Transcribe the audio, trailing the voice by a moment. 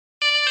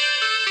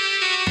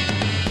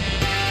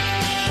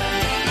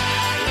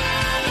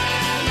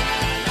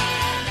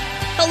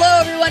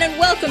everyone, and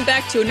welcome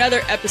back to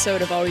another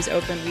episode of Always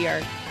Open. We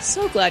are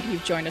so glad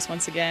you've joined us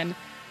once again.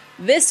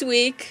 This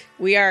week,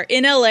 we are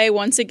in LA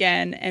once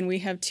again, and we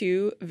have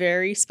two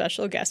very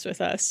special guests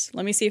with us.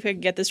 Let me see if I can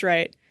get this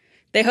right.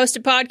 They host a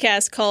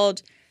podcast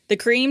called The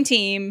Cream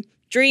Team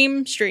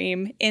Dream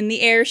Stream in the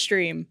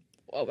Airstream.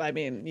 Well, I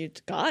mean, you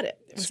got it.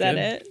 Is that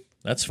it?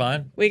 That's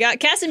fine. We got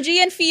Cassim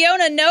G and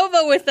Fiona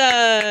Nova with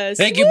us.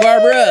 Thank you,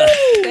 Barbara.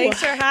 Thanks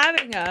for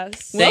having us.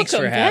 Thanks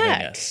Welcome for having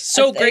back. us.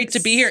 So great Thanks. to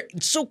be here.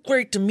 It's so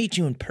great to meet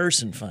you in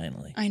person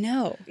finally. I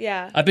know.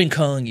 Yeah. I've been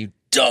calling you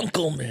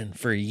Dunkelman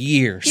for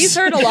years. He's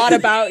heard a lot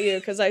about you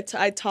because I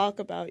talk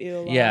about you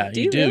a lot. Yeah,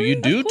 Do you you do. really?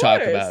 You do Of talk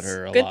course. about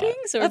her a Good lot.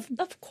 things? Or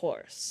Of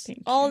course. Thank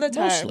you. All the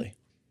time. Mostly.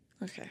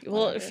 Okay.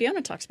 Well, whatever.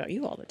 Fiona talks about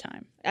you all the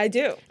time. I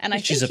do. And I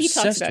She's think he talks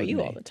obsessed about with you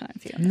me. all the time,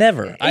 Fiona.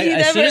 Never. He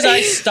As soon never- as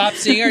I stop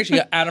seeing her, she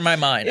got out of my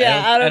mind. Yeah,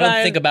 out of I don't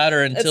mind. think about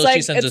her until It's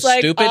she sends a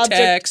stupid object,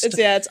 text.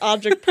 It's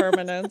object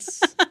permanence.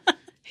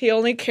 He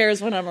only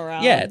cares when I'm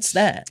around. Yeah, it's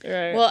that.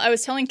 Right. Well, I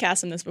was telling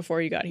Cassim this before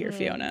you got here,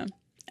 Fiona,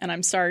 and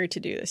I'm sorry to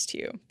do this to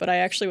you, but I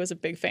actually was a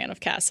big fan of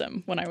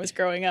Cassim when I was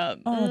growing up.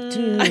 Oh,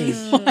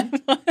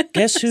 dude.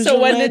 Guess who's so a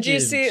when legend? did you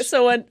see?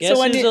 So when? Guess so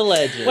when who's you a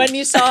legend? when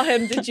you saw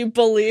him, did you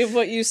believe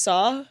what you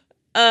saw?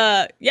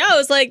 Yeah, I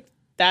was like,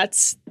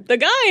 that's the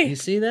guy. You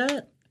see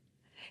that?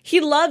 He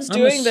loves I'm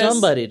doing a this.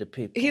 somebody to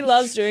people. He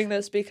loves doing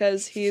this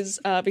because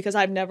because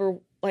I've never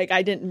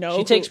I didn't know.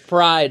 She takes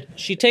pride.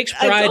 She takes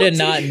pride don't in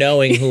not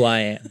knowing who I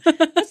am.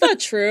 That's not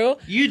true.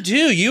 You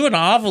do. You and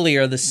Ovally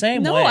are the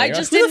same No, way. I You're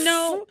just like, who didn't the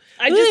know.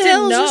 I who just the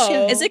hell didn't is this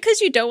know. guy? Is it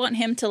because you don't want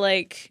him to,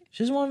 like,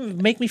 She doesn't want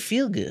to make me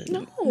feel good.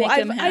 No, Make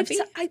him happy?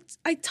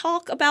 I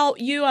talk about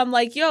you. I'm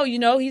like, yo,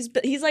 he's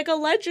like a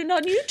legend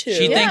on YouTube.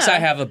 She thinks Yeah. I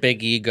have a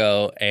big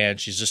ego, and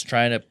she's just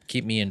trying to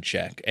keep me in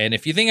check. And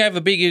if you think I have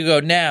a big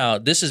ego now,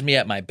 this is me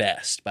at my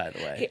best, by the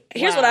way.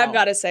 Here's what Wow. I've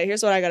got to say.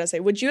 Here's what I got to say.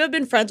 Would you have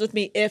been friends with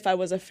me if I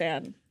was a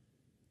fan?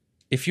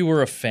 If you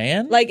were a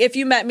fan? Like if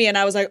you met me and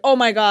I was like, oh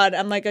my god,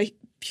 I'm like a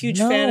huge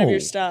fan of No. your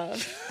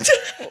stuff.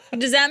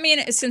 does that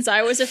mean since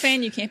I was a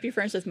fan, you can't be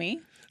friends with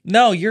me?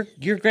 No, you're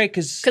great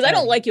because Because I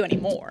don't like you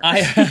anymore.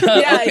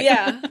 Yeah,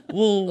 yeah.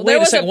 Well, There wait a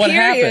was second. a What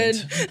period.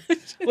 happened?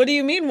 What do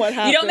you mean? What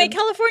happened? You don't make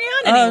California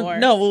on anymore.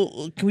 No.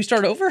 Well, can we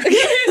start over?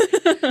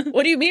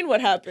 What do you mean?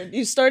 What happened?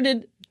 You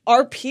started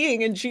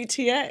RPing in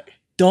GTA.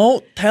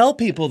 Don't tell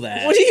people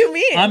that. What do you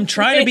mean? I'm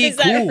trying to be Is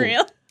cool. that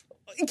real?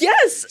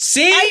 Yes.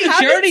 See, I she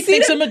haven't already seen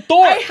thinks him- I'm a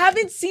dork. I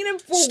haven't seen him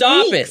for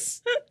Stop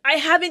weeks.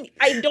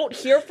 I don't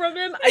hear from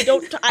him. I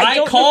don't.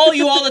 I call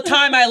you all the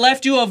time. I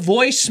left you a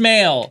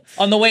voicemail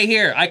on the way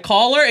here. I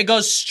call her. It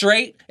goes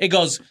straight. It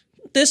goes,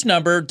 this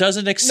number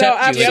doesn't accept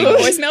No, you Do you have a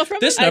anymore. voicemail from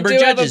This him? I number do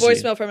have a judges you.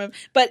 voicemail from him,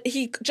 but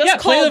he just Yeah,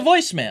 play called. the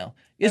voicemail.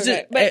 Is Okay,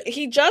 it? But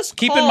he just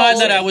keep in called mind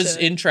that I was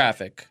to- in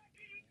traffic.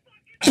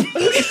 Couldn't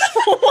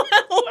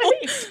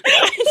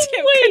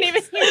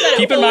even hear that.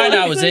 Keep in mind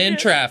I was in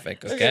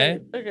traffic. Okay.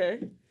 Okay.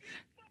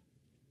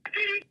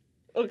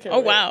 Okay. Oh,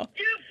 wow.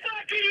 You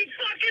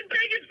fucking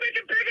biggest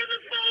freaking pig on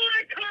the phone.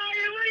 I call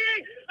you. What do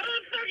you? I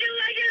don't fucking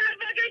like it. I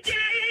fucking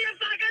dare you. You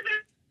fucking.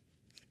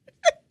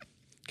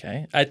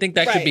 Okay. I think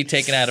that could be Right.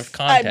 taken out of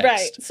context.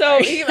 Right. So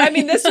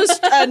this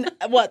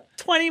was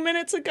 20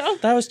 minutes ago.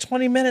 That was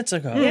 20 minutes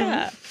ago.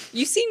 Yeah.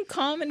 You seem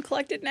calm and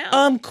collected now.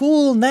 I'm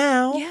cool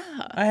now.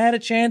 Yeah. I had a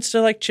chance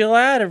to like chill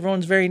out.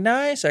 Everyone's very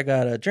nice. I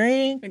got a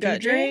drink. We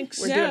got two drinks.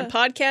 We're Yeah. doing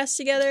podcasts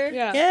together.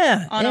 Yeah.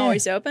 Yeah. On yeah.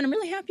 Always Open. I'm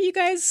really happy you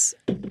guys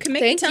can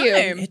make Thank the you.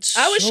 time. It's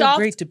I was so shocked.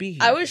 great to be here.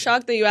 I was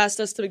shocked that you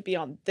asked us to be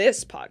on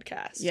this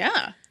podcast.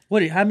 Yeah.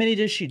 What? How many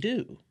does she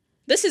do?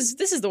 This is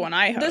the one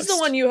I host. This is the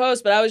one you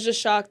host, but I was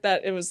just shocked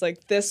that it was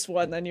like this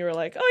one. Then you were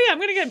like, "Oh yeah, I'm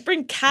gonna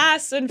bring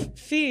Cass and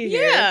Fee."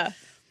 Here. Yeah.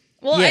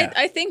 Well, Yeah.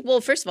 I think,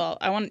 first of all,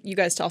 I want you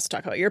guys to also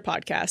talk about your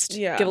podcast.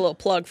 Yeah. Give a little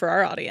plug for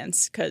our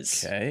audience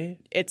because Okay.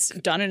 it's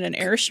done in an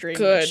Airstream,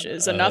 Good. which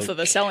is enough of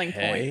a selling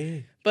point.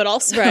 Okay. But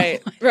also,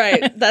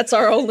 Right. That's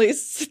our only.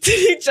 Did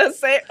he just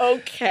say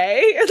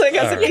okay? Like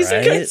as if he's All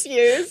right.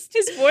 confused.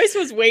 his voice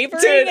was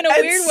wavering Dude, in a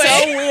weird way.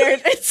 So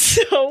weird. It's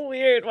so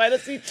weird. Why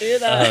does he do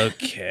that?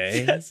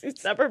 Okay. Yes,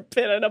 he's never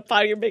been in a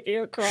pod. You're making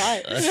her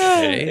cry.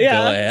 Okay. Yeah.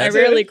 Go I ahead.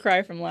 rarely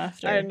cry from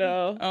laughter. I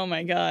know. Oh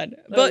my god!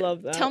 But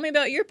love that. tell me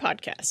about your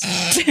podcast.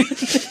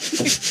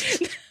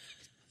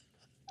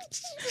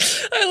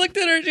 I looked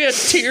at her. She had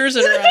tears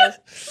in her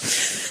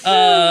eyes.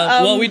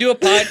 Well, we do a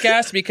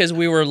podcast because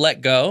we were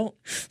let go.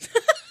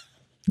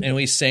 And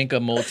we sank a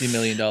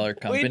multi-million-dollar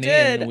company.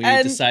 did, And we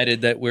and-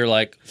 decided that we're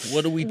like,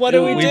 what do we What do?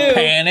 do we We do?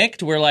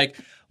 panicked. We're like,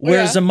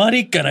 where's Yeah. the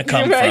money gonna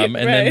come Right, from?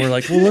 And then right. we're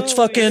like, well, let's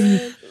fucking,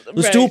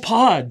 let's do a Right.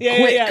 pod. Yeah,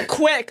 quick. yeah.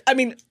 Quick. I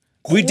mean,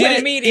 We did it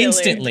Immediately.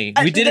 instantly.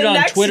 We did the it on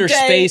next Twitter day-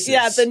 Spaces.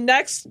 Yeah, the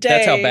next day.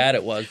 That's how bad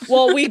it was.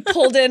 Well, we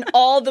pulled in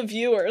all the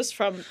viewers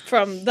from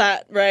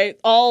that, right?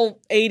 All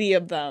 80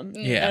 of them.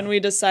 Yeah. And we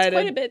decided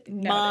quite a bit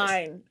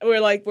nowadays. mine. We're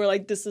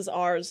like this is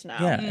ours now.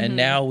 Yeah, and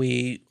now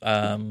we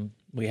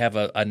have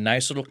a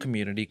nice little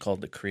community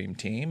called the Cream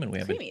Team, and we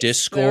have a Creamies. Our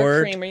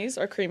Discord. creamies,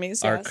 our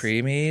creamies, Our yes.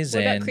 creamies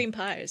What and about cream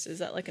pies? Is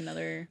that like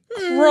another?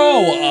 grow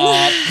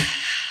up.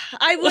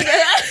 I would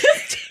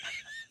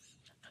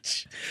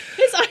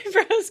His his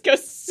eyebrows go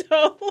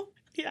so.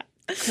 Yeah,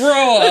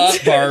 Grow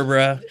up,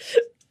 Barbara.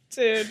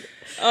 dude.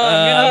 I'm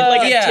gonna need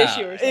like a yeah.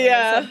 tissue or something Yeah.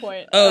 at some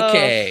point.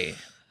 Okay.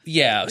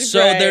 Yeah. So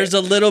Right. there's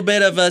a little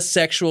bit of a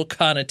sexual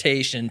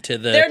connotation to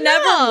the. There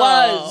never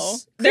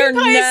was. There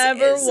Cream pie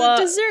never is was.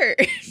 a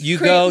dessert. you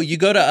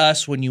go to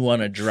us when you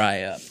want to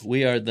dry up.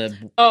 We are the.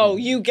 Oh,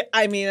 you get.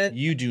 I mean,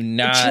 You do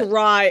not.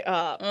 dry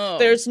up. Oh.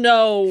 There's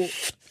no.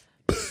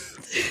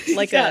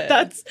 Like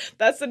Yeah,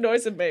 that's the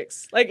noise it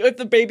makes. Like if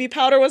the baby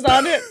powder was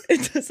on it,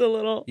 it does a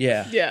little.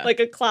 Yeah. yeah. Like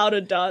a cloud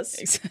of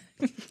dust.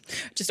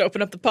 Just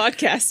open up the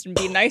podcast and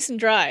be nice and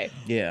dry.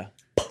 Yeah.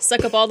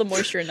 Suck up all the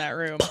moisture in that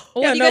room.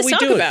 Well, Yeah, what do you guys we talk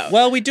do about? it.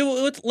 Well, we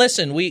do it.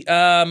 Listen, we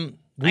am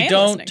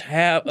don't listening.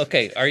 have.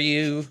 Okay, are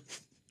you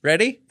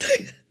ready?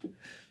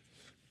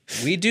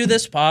 We do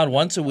this pod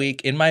once a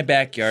week in my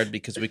backyard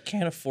because we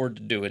can't afford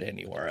to do it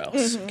anywhere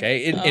else.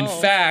 Okay. In Oh.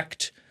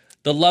 fact,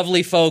 the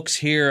lovely folks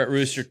here at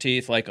Rooster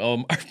Teeth, like,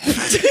 oh,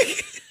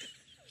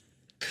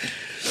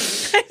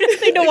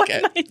 they know what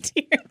my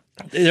dear.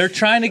 they're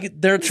trying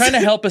to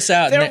help us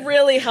out. They're and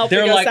really helping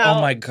They're us like, out.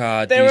 oh my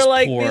god, They these were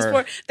like poor. these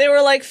poor. They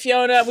were like,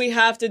 Fiona, we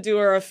have to do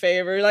her a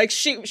favor. Like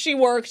she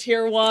worked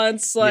here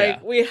once. Like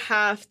Yeah. we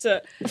have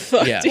to.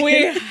 Yeah. We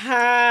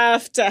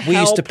have to. We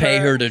used to help pay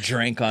her to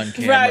drink on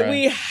camera. Right,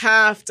 we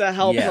have to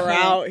help Yeah. her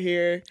out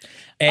here.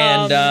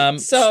 and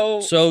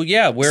so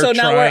yeah, we're so trying.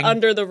 now we're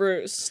under the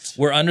roost.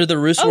 We're under the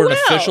Roost. Oh, We're an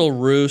wow. official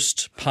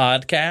Roost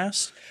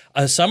podcast.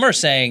 Some are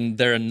saying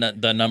they're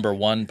the number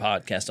one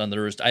podcast on the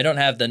Roost. I don't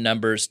have the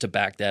numbers to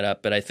back that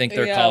up, but I think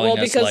they're calling well,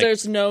 us because like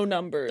there's no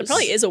numbers. There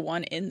probably is a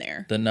one in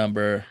there. the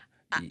number.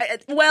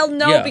 Well,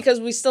 no, Yeah.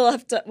 because we still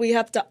have to. We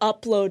have to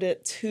upload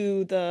it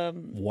to the.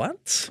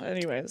 What?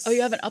 Anyways. Oh,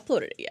 you haven't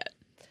uploaded it yet.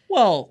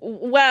 Well,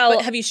 Well,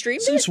 But have you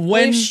streamed since it?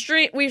 when?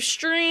 we've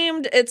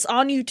streamed. It's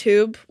on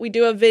YouTube. We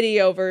do a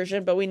video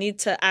version, but we need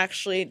to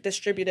actually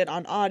distribute it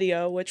on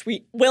audio, which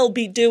we will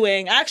be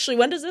doing. Actually,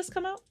 when does this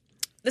come out?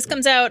 This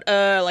comes out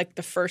like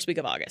the first week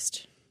of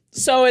August.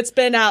 So it's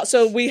been out.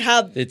 So we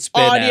have It's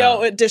been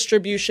audio out.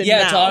 distribution. Yeah,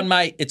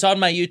 now. it's on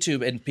my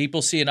YouTube, and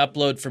people see an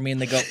upload from me,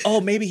 and they go, "Oh,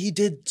 maybe he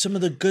did some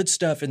of the good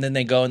stuff," and then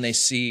they go and they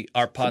see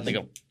our pod, and they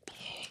go,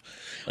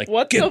 "Like,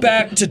 What get the-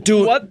 back to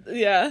doing What?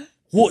 Yeah.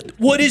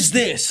 What is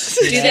this?"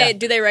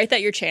 Do they write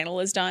that your channel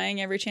is dying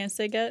every chance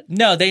they get?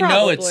 No, they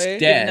know it's Probably.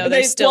 dead. No,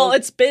 they're still- Well,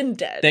 it's been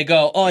dead. They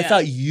go, "Oh, I Yeah.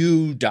 thought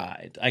you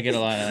died." I get a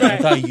lot of that. I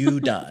thought you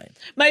died.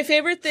 My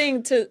favorite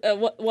thing to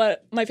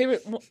what my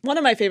favorite one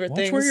of my favorite Watch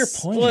things where you're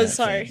pointing was at,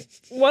 sorry.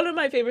 One of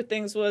my favorite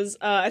things was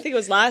I think it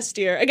was last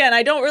year. Again,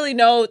 I don't really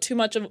know too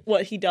much of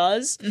what he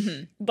does,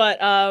 but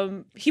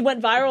he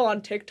went viral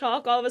on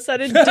TikTok all of a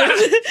sudden.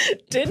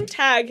 Didn't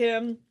tag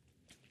him.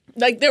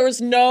 Like there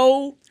was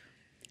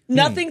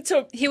nothing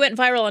to He went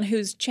viral on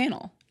whose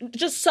channel?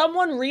 just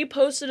someone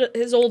reposted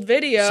his old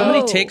video.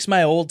 Somebody takes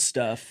my old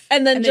stuff.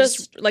 and then And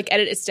just like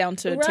edit it down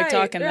to right,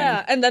 TikTok and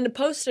yeah, and then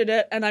posted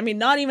it. And I mean,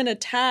 not even a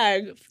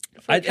tag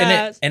for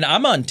Cass. And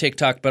I'm on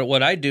TikTok, but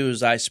what I do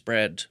is I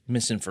spread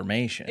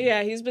misinformation.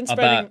 Yeah, he's been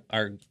spreading. About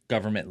our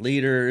government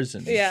leaders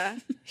and Yeah,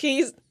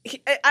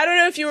 I don't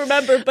know if you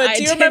remember, but I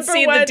do you did remember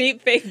see when the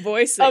deep fake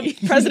voice that of you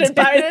President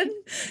did. Biden?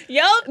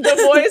 Yep,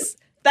 The voice.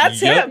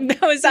 That's Yep. him.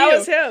 That was that you.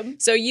 was him.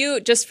 So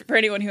you, just for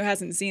anyone who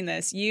hasn't seen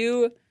this,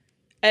 you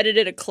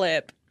edited a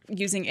clip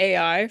using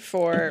AI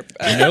for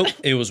nope,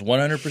 it was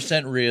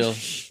 100% real.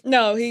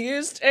 No, he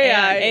used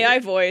AI. AI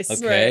voice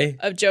Okay.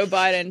 of Joe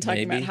Biden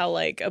talking Maybe. about how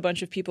like a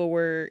bunch of people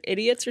were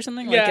idiots or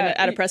something, Yeah. like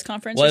at a press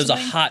conference. Well, or it was a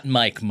something. hot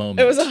mic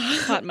moment. It was a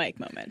hot mic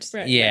moment.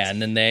 Right. yeah, and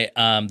then they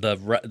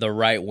the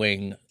right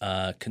wing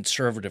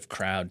conservative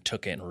crowd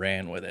took it and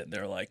ran with it.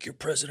 They're like, "Your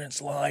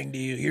president's lying to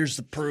you. Here's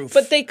the proof."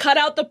 But they cut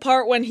out the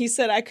part when he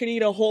said I could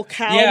eat a whole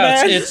cow. yeah,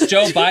 man. it's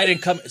Joe Biden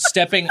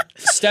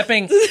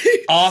stepping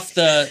off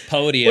the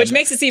podium, Which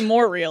makes it seem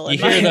more real. in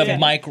you my hear the opinion.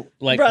 mic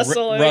like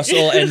Rustling.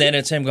 rustle, and then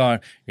it's him going,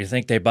 "You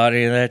think they bought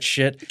any of that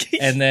shit?"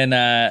 And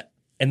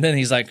then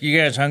he's like, "You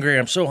guys hungry?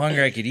 I'm so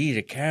hungry I could eat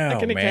a cow,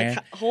 Gonna man."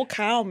 get a whole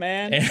cow,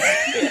 man. and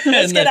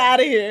Let's get then- out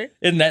of here.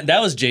 and that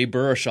was Jay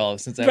Baruchel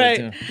since I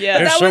Right. was Yeah.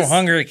 They're That so was-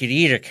 hungry I could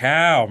eat a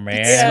cow, man.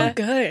 Yeah. So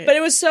good. But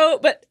it was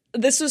but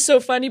this was so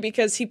funny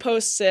because he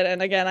posted,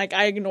 and again, like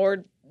I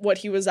ignored what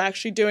he was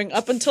actually doing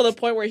up until the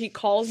point where he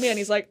calls me and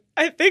he's like,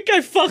 I think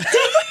I fucked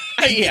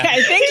up. Yeah.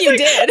 I think He's you like,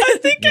 did. I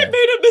think I Yeah.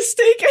 made a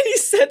mistake. And he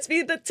sends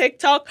me the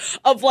TikTok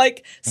of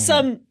like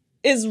some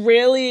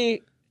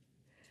Israeli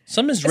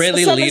Some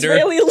Israeli some leader.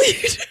 Israeli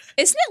leader.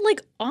 Isn't it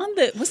like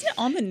wasn't it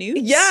on the news?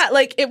 Yeah,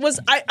 like it was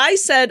I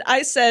said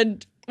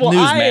well,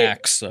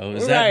 Newsmax. So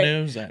is that right.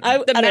 news? The I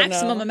don't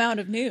maximum know. amount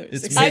of news.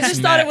 It's Exactly. I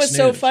just thought it Max was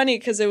so News. funny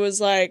because it was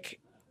like,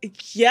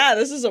 yeah,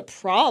 this is a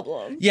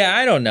problem. Yeah,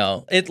 I don't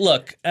know.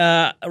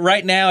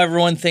 Right now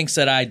everyone thinks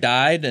that I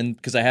died, and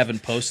because I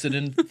haven't posted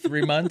in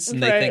 3 months,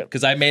 and they Right. think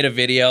because I made a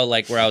video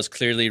like where I was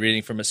clearly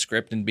reading from a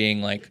script and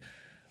being like,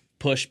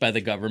 pushed by the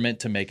government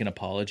to make an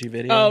apology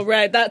video. Oh,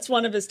 right. That's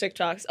one of his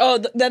TikToks.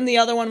 Oh, then the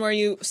other one where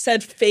you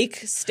said fake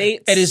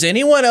states. And is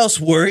anyone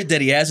else worried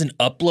that he hasn't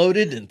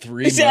uploaded in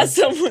 3 months? Yeah,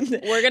 someone.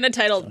 We're gonna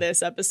title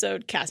this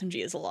episode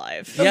 "Kasimji is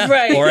alive." Yeah.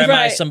 Right, Or am I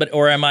right. somebody?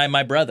 Or am I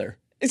my brother?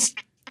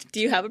 Do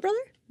you have a brother?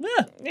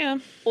 Yeah. Yeah.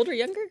 Older,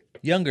 younger?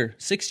 Younger,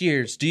 6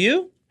 years. Do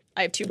you?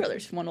 I have two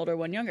brothers, one older,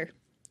 one younger.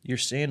 You're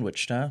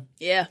sandwiched, huh?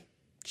 Yeah.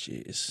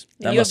 Jeez,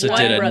 And that you must have have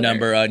one did a brother.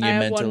 number on you I have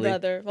mentally. one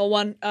brother. Well,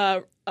 one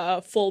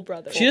full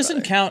brother. She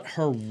doesn't count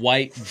her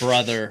white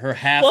brother, her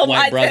half Well,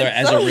 white I brother, did-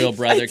 as a real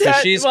brother because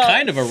I- she's well,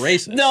 kind of a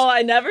racist. No,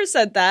 I never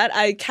said that.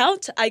 I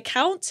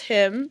count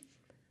him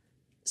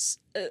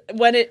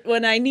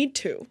when I need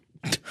to.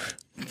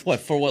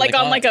 What for? What? Like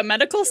on like a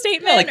medical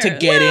statement? like to or-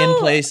 get in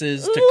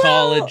places to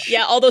college.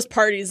 Yeah, all those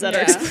parties that are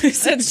Yeah.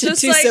 exclusive It's to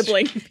just two like,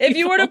 sibling. if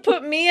you were to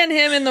put me and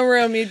him in the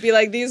room, you'd be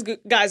like, these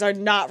guys are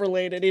not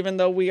related, even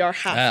though we are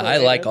half. I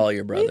related. like all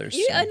your brothers.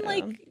 You, so. and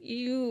like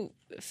you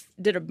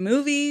did a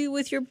movie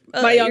with your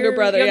My younger your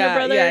brother. younger Yeah,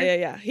 brother?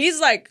 yeah. He's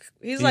like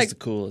He's the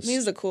coolest.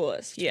 He's the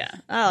coolest. Yeah.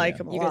 I like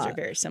him a You lot. guys are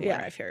very similar,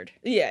 Yeah. I've heard.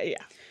 Yeah.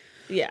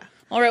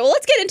 All right, well,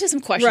 let's get into some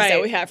questions that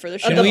Right. we have for the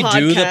show. Can The we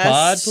do the podcast.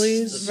 pod,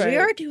 please? Right. We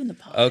are doing the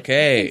pod.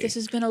 Okay. I think this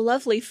has been a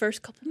lovely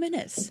first couple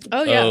minutes.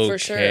 Oh yeah, for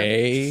sure.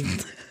 Okay.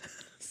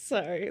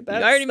 Sorry,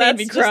 that's, already made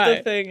me that's cry.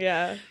 Just the thing,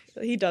 yeah.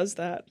 He does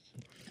that.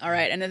 All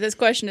right, and if this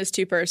question is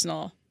too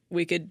personal,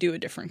 we could do a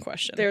different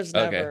question. There's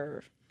Okay.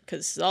 never because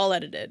it's all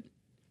edited.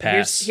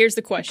 Pass. Here's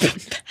the question.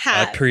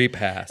 I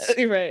pre-pass.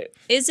 right.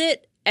 Is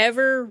it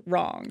ever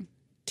wrong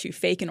to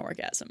fake an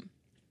orgasm?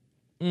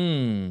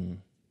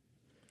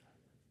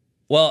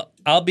 Well,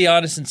 I'll be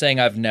honest in saying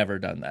I've never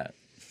done that.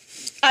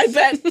 I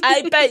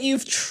bet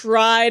you've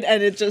tried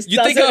and it just You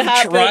doesn't think I've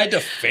happen. tried to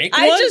fake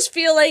I one? just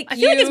feel like I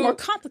feel like it's more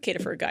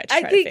complicated for a guy to try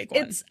I think to fake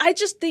one. it's. I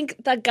just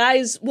think that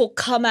guys will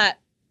come at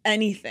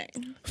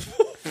anything.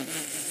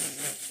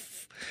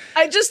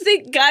 I just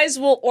think guys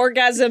will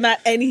orgasm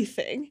at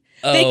anything.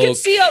 They could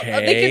see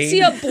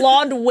a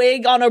blonde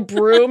wig on a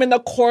broom in the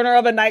corner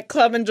of a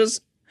nightclub and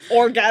just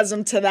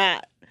orgasm to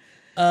that.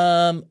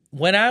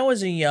 When I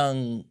was a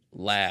young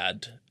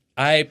lad,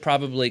 I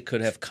probably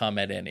could have come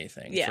at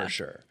anything Yeah. for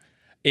sure.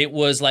 It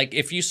was like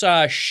if you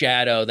saw a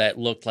shadow that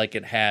looked like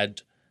it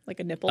had like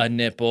a nipple. a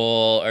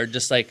nipple or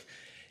just like,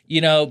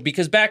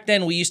 because back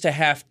then we used to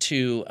have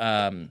to,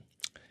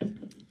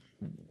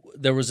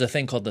 there was a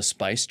thing called the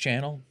Spice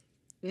Channel.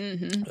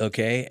 Mm-hmm.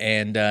 Okay.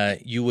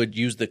 And you would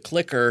use the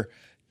clicker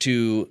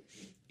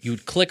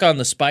you'd click on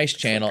the Spice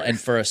Channel and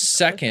for a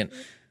second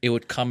it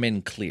would come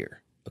in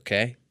clear.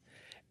 Okay.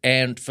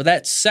 And for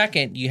that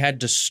second, you had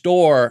to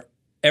store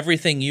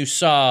everything you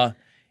saw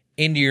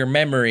into your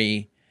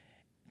memory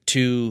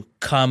to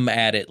come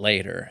at it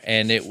later.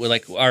 And it was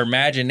like our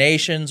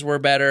imaginations were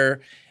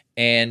better.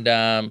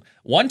 And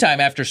one time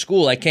after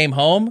school, I came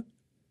home,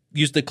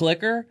 used the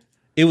clicker.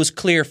 It was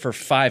clear for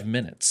 5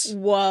 minutes.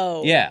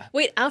 Whoa. Yeah.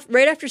 Wait,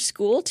 right after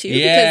school too? Yeah.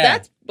 Because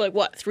that's like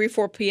what,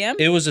 3-4 p.m.?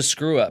 It was a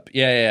screw up.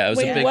 Yeah. It was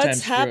a Wait, big what's time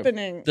screw up.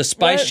 happening? The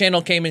Spice What?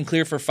 Channel came in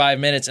clear for 5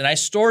 minutes, and I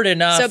stored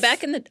enough. So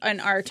back in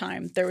our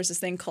time, there was this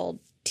thing called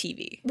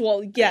TV.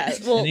 Well, yeah.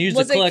 Well, And you use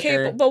was the it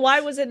clicker. cable? But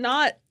why was it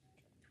not?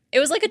 It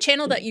was like a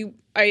channel that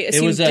I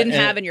assume was didn't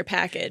have in your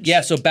package.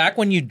 Yeah, so back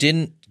when you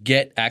didn't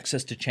get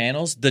access to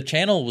channels, the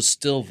channel was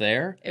still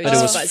there, It but was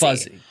it was fuzzy.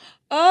 fuzzy.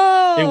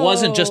 Oh, It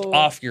wasn't just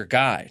off your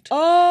guide.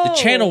 Oh, The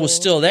channel was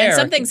still there. And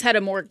some things had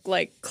a more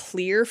like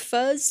clear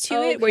fuzz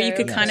to it where you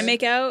could Okay, kind of okay.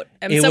 make out,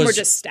 and It some were was-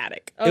 just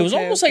static. It was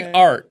Okay, almost okay. like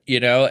art,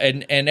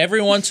 and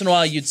every once in a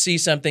while you'd see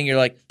something, you're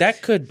like,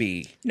 that could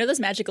be. You know those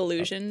magic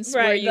illusions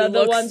where right. you The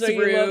look ones where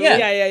through. you look.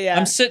 Yeah. Yeah.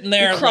 I'm sitting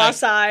there The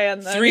cross eye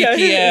and the 3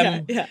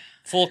 p.m. Yeah.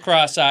 full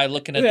cross-eye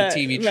looking at Right, the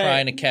TV right.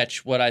 trying to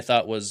catch what I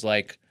thought was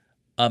like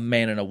a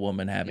man and a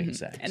woman having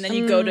sex. And then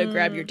you go to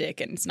grab your dick,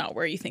 and it's not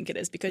where you think it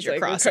is because you're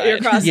Like, cross-eyed. You're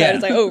cross-eyed. Yeah.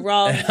 It's like, oh,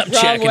 wrong. I'm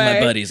wrong checking way. my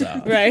buddies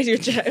off. Right. You're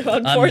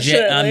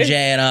unfortunately. I'm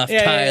jaying off Yeah,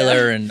 yeah,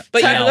 Tyler yeah. and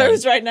But Alan.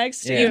 Tyler's right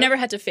next to Yeah. you. You've never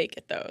had to fake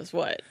it though, is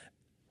what?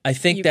 I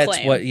think you that's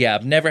claim. what. Yeah,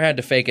 I've never had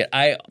to fake it.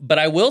 But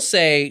I will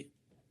say,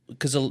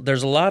 because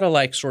there's a lot of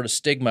like sort of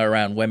stigma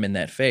around women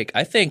that fake.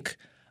 I think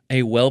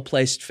a well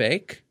placed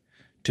fake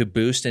to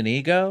boost an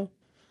ego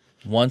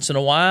once in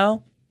a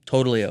while,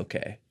 totally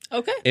okay.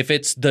 Okay, If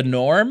it's the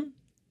norm,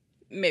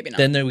 maybe not.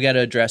 then we got to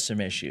address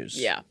some issues.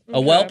 Yeah. A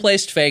well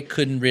placed fake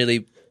can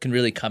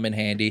really come in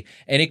handy,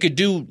 and it could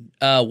do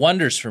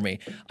wonders for me.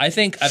 I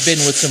think I've been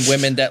with some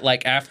women that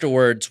like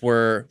afterwards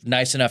were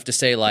nice enough to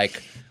say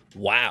like,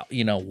 wow,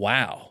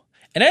 wow.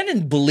 And I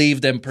didn't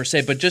believe them per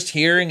se, but just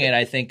hearing it,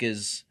 I think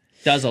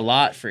does a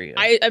lot for you.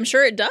 I'm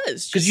sure it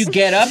does. Because you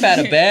get up out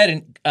of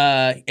bed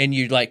and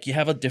you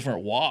have a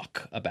different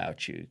walk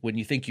about you when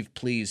you think you've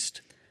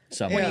pleased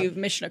someone. when you've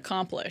mission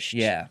accomplished.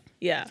 Yeah.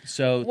 Yeah.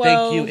 So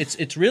Well- thank you.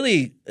 It's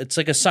really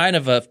like a sign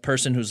of a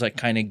person who's like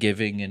kind of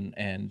giving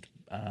and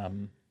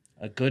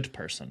a good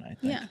person, I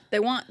think. Yeah.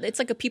 It's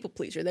like a people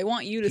pleaser. They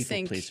want you to People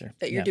think pleaser.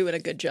 that you're Yeah. doing a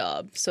good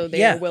job. So they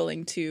Yeah. are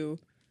willing to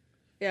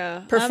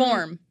Yeah.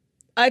 perform.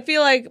 I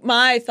feel like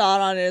my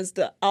thought on it is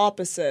the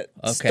opposite.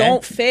 Okay.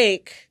 Don't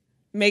fake.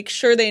 make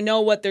sure they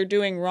know what they're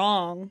doing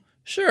wrong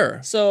Sure.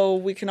 so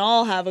we can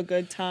all have a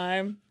good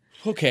time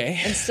Okay.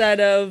 instead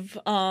of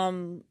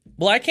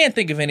Well, I can't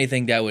think of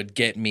anything that would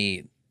get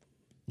me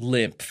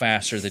limp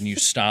faster than you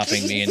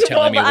stopping me and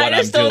telling me Well, what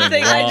I'm doing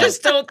wrong. I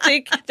just don't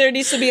think there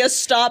needs to be a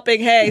stopping.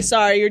 Hey,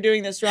 sorry, you're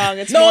doing this wrong.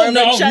 It's more no, of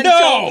no, a gentle,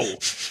 no.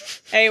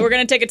 Hey, we're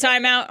gonna take a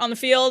timeout on the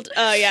field.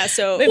 Yeah,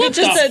 so Maybe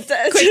just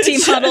a quick team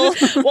huddle.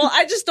 Well,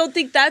 I just don't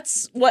think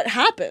that's what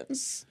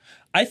happens.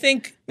 I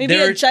think Maybe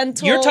a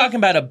gentle- You're talking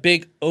about a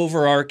big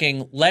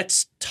overarching.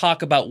 Let's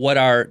talk about what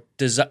our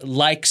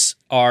likes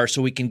are,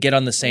 so we can get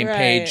on the same Right,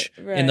 page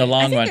in right. the I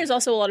long think run. there's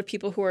also a lot of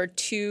people who are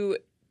too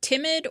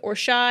timid or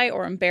shy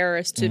or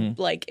embarrassed to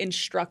like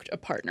instruct a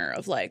partner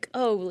of like,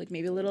 oh, like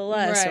maybe a little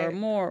less or Right.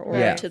 more or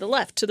Yeah. to the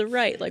left, to the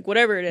right, like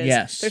whatever it is.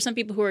 Yes. There's some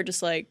people who are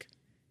just like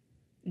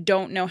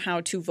don't know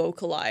how to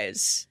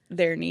vocalize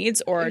their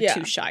needs or are Yeah.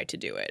 too shy to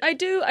do it. I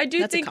do That's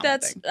a think common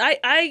that's thing.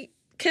 I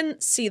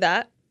can see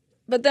that,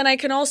 but then I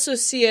can also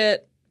see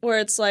it where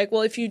it's like,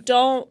 well, if you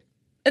don't,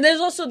 and there's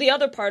also the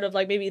other part of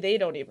like maybe they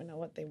don't even know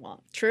what they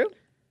want, True.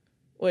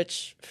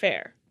 which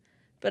fair.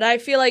 But I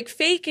feel like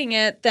faking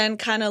it then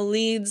kind of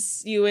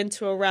leads you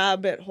into a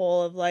rabbit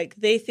hole of like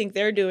they think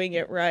they're doing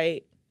it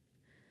right,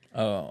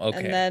 Oh,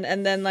 okay.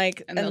 and then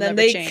like And and they'll then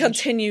never they change.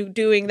 continue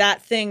doing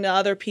that thing to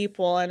other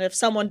people, and if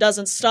someone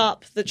doesn't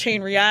stop the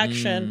chain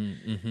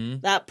reaction,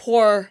 that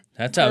poor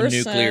That's how person-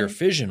 nuclear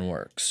fission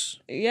works.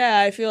 Yeah,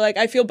 I feel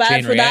bad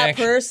Chain for that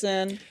reaction.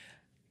 person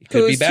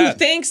Could be who bad.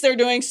 thinks they're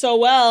doing so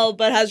well,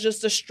 but has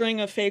just a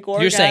string of fake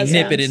orgasms. You're saying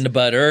nip it in the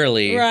bud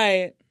early,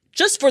 right?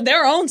 Just for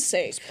their own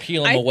sake.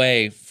 peel them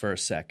away for a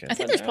second. I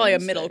think there's probably a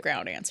middle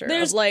ground answer.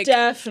 There's of like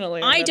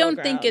definitely. I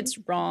don't think it's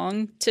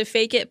wrong to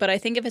fake it, but I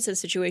think if it's a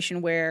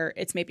situation where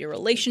it's maybe a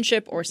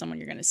relationship or someone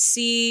you're going to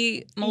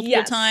see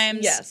multiple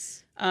times,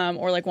 Yes.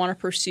 or like want to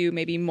pursue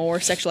maybe more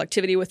sexual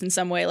activity with in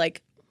some way,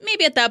 like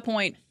maybe at that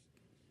point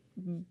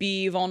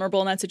be vulnerable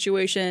in that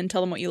situation,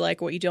 tell them what you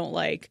like, what you don't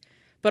like,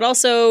 but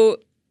also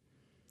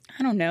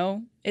I don't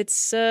know,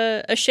 it's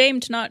a shame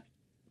to not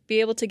be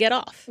able to get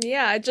off,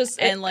 Yeah, I just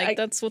and like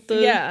that's what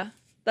the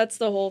that's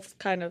the whole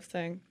kind of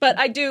thing. But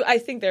I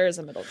think there is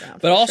a middle ground.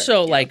 But for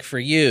also, sure. like for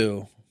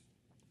you,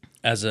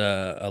 as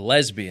a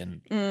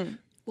lesbian,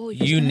 well,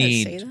 you just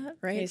need- say that,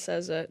 right? he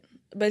says it,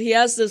 but he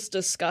has this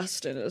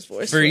disgust in his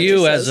voice for when he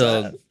you says as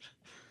a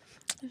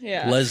that.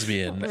 Yeah.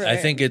 lesbian, I Right.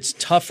 think it's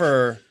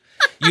tougher.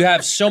 You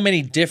have so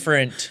many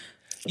different.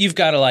 You've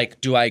got to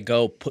like, do I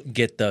go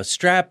get the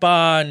strap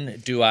on?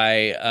 Do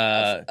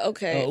I?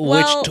 Okay. Which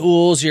Well,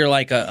 tools? You're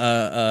like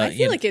a. I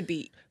feel like it'd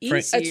be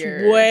it's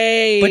easier.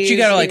 way. But you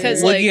gotta like,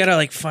 Because, well, like, you gotta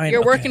like find.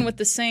 You're okay. working with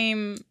the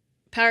same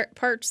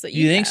parts that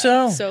you You think have.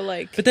 so? So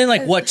like, But then,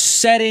 like, what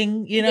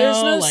setting? You know,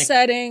 There's no like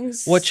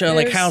settings. what, like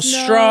There's how no-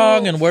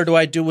 strong and where do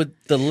I do with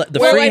the where do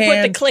free I put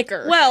hand? the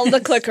clicker? Well,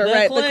 the clicker, The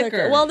right? clicker. The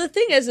clicker. Well, the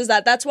thing is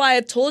that that's why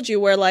I told you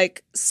where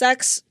like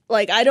sex,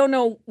 like I don't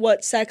know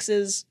what sex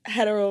is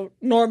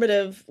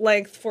heteronormative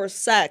length for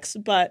sex,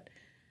 but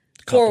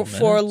Couple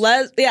for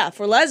minutes.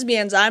 for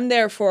lesbians, I'm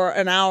there for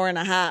an hour and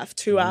a half,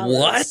 2 hours.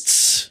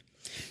 What?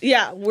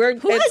 Yeah, we're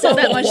Who has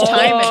that much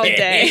time in the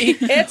day?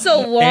 It's a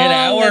long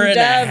hour and a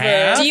endeavor.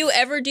 half? Do you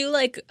ever do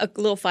like a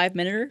little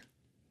 5-minute?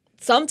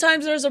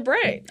 Sometimes there's a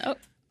break.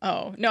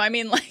 Oh no, I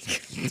mean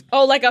like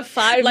Oh, like a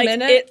 5 like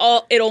minute.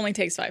 it only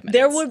takes 5 minutes.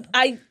 There would.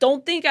 I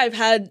don't think I've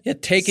had. Yeah,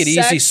 take it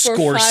easy, sex for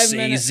 5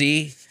 minutes.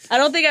 Scorsese. I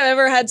don't think I've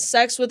ever had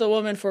sex with a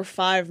woman for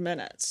 5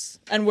 minutes,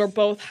 and we're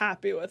both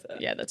happy with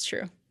it. Yeah, that's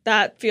true.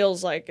 That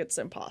feels like it's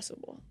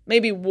impossible.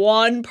 Maybe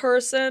one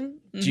person.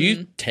 Do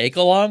you take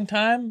a long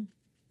time?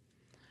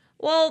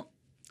 Well,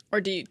 Or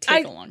do you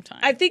take a long time?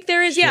 I think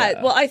there is. Yeah.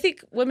 Yeah. Well, I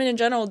think women in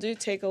general do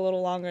take a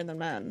little longer than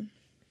men.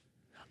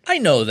 I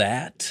know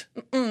that.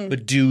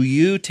 But do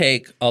you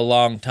take a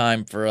long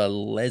time for a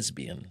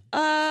lesbian?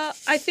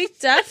 I think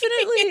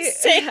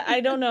definitely. I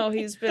don't know.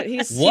 He's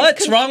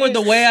What's wrong with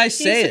the way I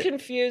say He's it?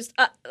 confused.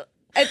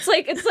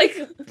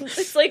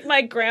 It's like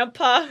my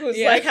grandpa who's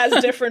Yeah. like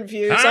has different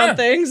views Ah. on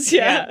things.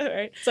 Yeah,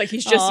 right. it's like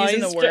he's just using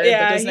the he's word.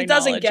 Yeah, but he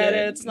doesn't acknowledge get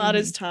it. It's not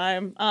his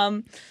time.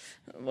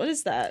 What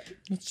is that?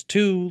 It's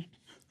two.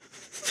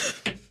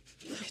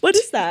 What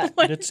is that?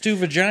 It's two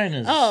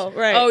vaginas. Oh,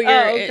 right. Oh,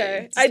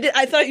 okay. it's-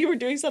 I thought you were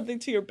doing something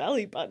to your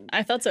belly button.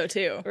 I thought so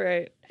too.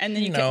 Right. And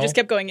then you No. just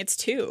kept going. It's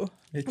 2.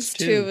 it's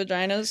Two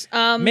vaginas.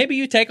 Maybe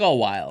you take a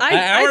while. I An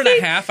hour and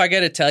think- a half. I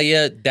got to tell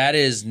you, that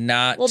is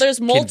not. Well, there's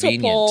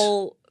convenient.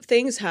 multiple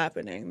things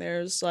happening.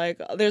 There's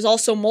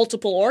also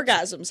multiple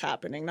orgasms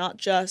happening, not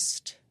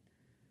just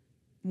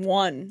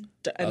one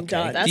and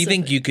done. Do you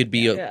think you could be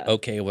Yeah.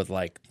 okay with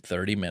like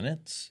 30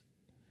 minutes?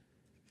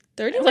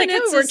 30 like how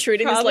minutes we're is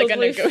treating this like a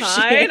probably negotiation.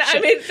 fine. I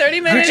mean,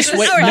 30 minutes Just is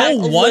wait. fine. A No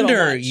little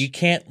wonder much. you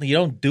can't. You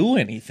don't do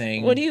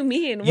anything. What do you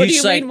mean? What You do you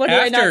just, like, mean? What do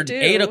I after not do?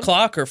 8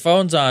 o'clock, her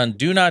phone's on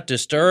Do Not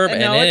Disturb,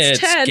 and No, then it's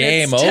 10.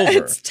 game it's 10, over.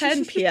 It's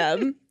 10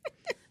 p.m.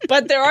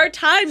 But there are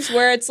times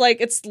where it's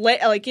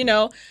late. Like,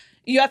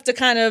 you have to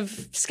kind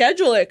of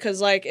schedule it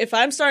because, like, if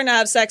I'm starting to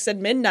have sex at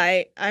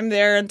midnight, I'm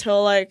there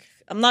until I'm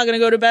not going to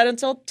go to bed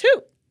until 2.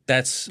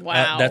 That's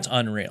Wow. that's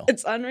unreal.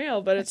 It's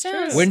unreal, but it's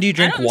true. When do you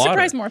drink I'm water?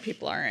 surprised more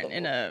people aren't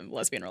in a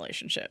lesbian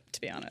relationship,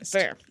 to be honest.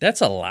 Fair.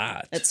 That's a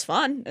lot. It's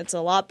fun. It's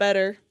a lot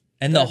better.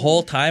 And the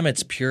whole time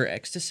it's pure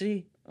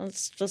ecstasy.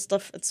 It's just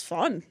it's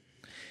fun.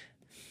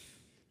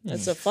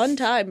 It's a fun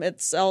time.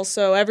 It's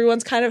also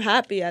everyone's kind of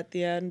happy at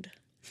the end.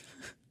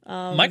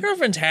 My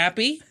girlfriend's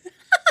happy.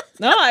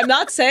 No, I'm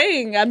not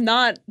saying. I'm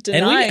not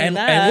denying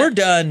that. And we're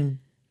done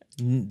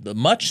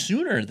much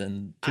sooner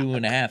than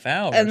 2.5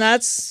 hours. And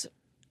that's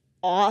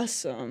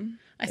awesome.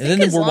 I And think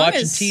then as we're long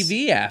watching as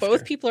TV after.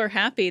 both people are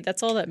happy,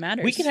 that's all that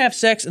matters. We can have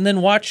sex and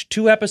then watch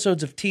 2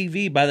 episodes of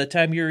TV by the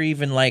time you're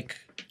even like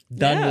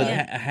done Yeah. with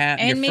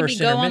and your maybe first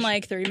go on intermission.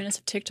 like 30 minutes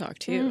of TikTok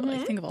too. Mm-hmm.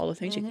 Like think of all the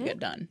things you can get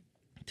done.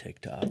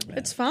 TikTok, man.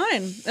 It's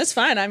fine. It's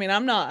fine. I mean,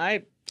 I'm not.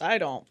 I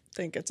don't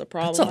think it's a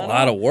problem. That's a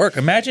lot of work.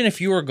 Imagine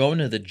if you were going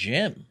to the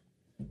gym.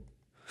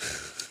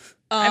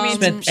 I mean,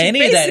 Spend she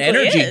any of that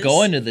basically energy is.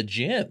 going to the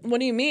gym. What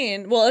do you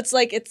mean? Well, it's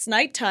like it's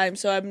nighttime,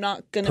 so I'm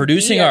not gonna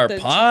Producing be at our the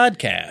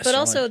podcast. But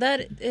also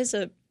that is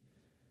a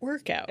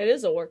workout. It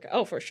is a workout.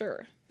 Oh, for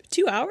sure.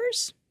 2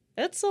 hours?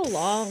 It's a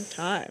long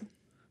time.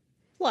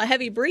 A lot of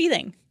heavy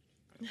breathing.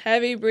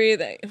 Heavy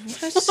breathing.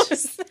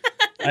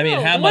 I mean,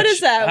 how What much,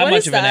 is that? how What much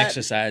is of an that?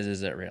 exercise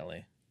is it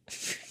really?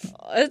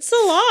 It's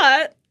a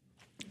lot.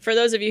 For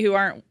those of you who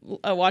aren't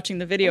watching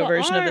the video My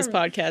version of this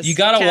arm. podcast, You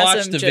gotta watch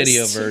Kasim the just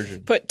video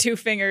version. Put 2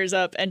 fingers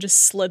up and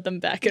just slid them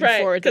back and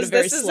Right, forth at a because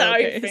very this is slow how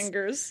he pace.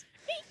 fingers.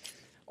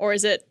 Or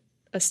is it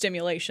a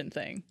stimulation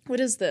thing? What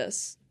is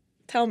this?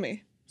 Tell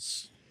me.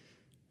 Let's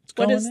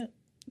What go is- on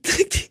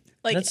it.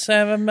 Like Let's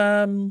have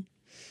him.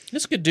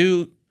 This could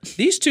do.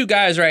 These 2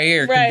 guys right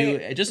here can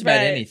do just about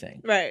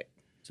anything. Right.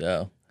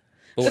 So,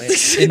 but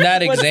in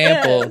that What's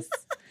example, this?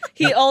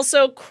 He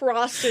also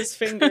crossed his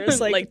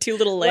fingers like 2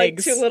 little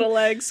legs. Like 2 little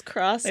legs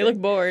crossing. They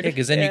look bored.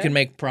 because then you Yeah. can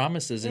make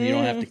promises and you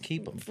don't have to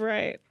keep them.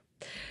 right.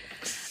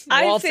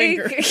 Wall I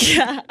think, finger.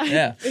 yeah, I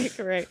Yeah. think,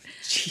 right.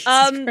 Jesus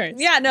Christ.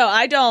 Yeah, no,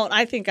 I don't.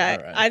 I think All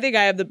right. I think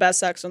I have the best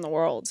sex in the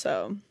world.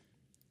 So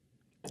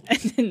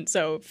And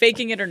so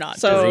faking it or not,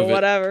 so Prove it.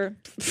 whatever.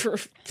 do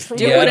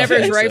Yeah, I whatever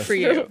don't is think right so. for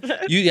you.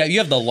 You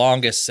have the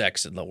longest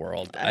sex in the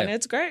world. And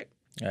it's great.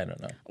 I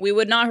don't know. We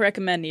would not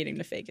recommend needing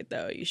to fake it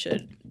though. You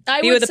should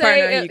I be would with a say,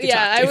 partner you can yeah,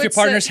 talk I to. If your would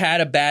say- partner's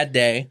had a bad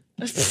day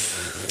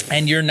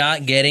and you're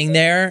not getting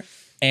there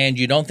and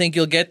you don't think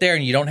you'll get there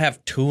and you don't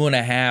have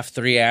 2.5,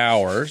 3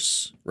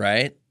 hours,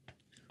 right?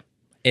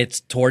 It's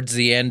towards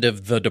the end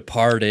of The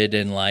Departed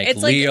and like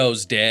It's like-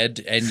 Leo's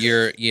dead and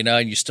you're,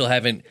 and you still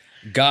haven't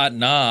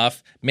gotten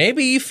off.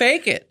 Maybe you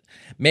fake it.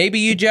 Maybe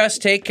you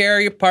just take care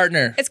of your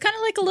partner. It's kind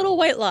of like a little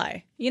white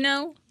lie, you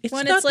know? It's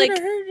when not it's like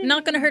gonna hurt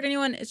not going to hurt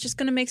anyone, it's just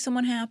going to make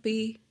someone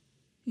happy,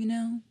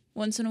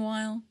 once in a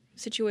while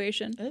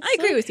situation. I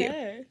agree with you.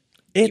 okay.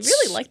 It's,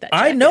 really like that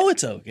I jacket. know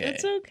it's okay.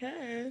 It's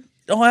okay.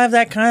 Don't have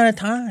that kind of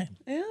time.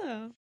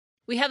 Yeah.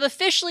 We have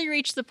officially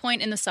reached the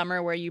point in the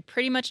summer where you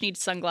pretty much need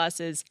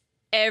sunglasses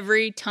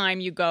every time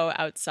you go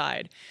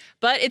outside.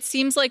 But it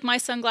seems like my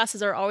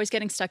sunglasses are always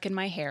getting stuck in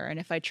my hair, and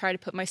if I try to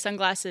put my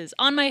sunglasses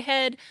on my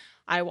head,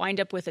 I wind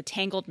up with a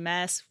tangled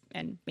mess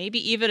and maybe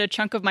even a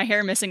chunk of my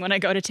hair missing when I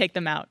go to take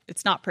them out.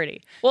 It's not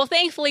pretty. Well,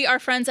 thankfully, our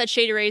friends at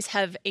Shady Rays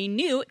have a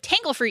new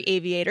tangle-free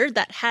aviator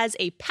that has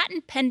a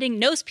patent-pending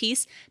nose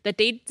piece that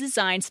they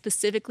designed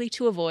specifically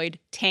to avoid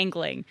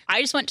tangling.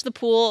 I just went to the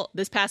pool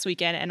this past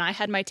weekend and I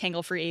had my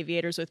tangle-free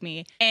aviators with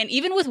me. And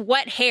even with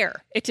wet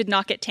hair, it did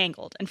not get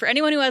tangled. And for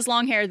anyone who has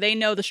long hair, they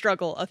know the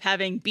struggle of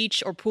having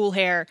beach or pool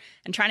hair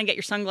and trying to get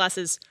your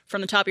sunglasses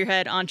from the top of your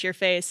head onto your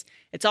face.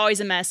 It's always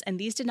a mess, and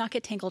these did not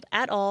get tangled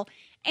at all.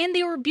 And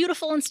they were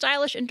beautiful and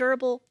stylish and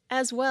durable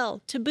as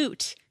well, to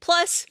boot.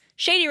 Plus,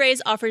 Shady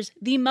Rays offers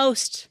the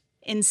most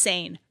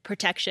insane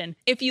protection.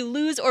 If you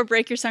lose or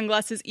break your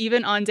sunglasses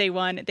even on day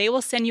 1, they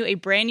will send you a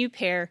brand new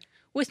pair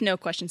with no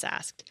questions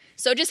asked.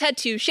 So just head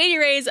to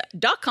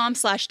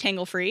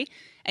shadyrays.com/tanglefree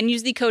and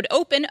use the code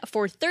OPEN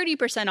for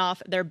 30%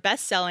 off their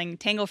best-selling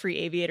tangle-free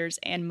aviators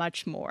and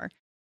much more.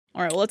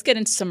 All right, well, let's get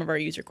into some of our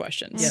user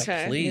questions. Yeah,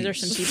 Okay. please. These are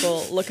some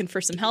people looking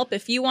for some help.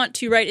 If you want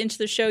to write into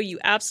the show, you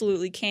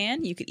absolutely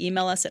can. You could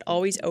email us at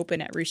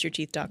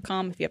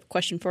alwaysopen@roosterteeth.com. If you have a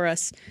question for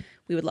us,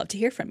 we would love to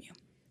hear from you.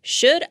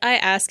 Should I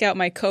ask out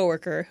my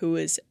coworker who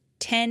is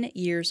 10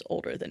 years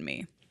older than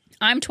me?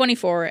 I'm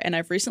 24 and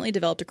I've recently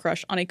developed a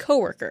crush on a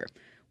coworker.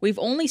 We've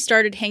only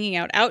started hanging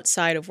out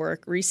outside of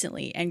work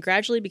recently and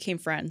gradually became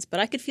friends, but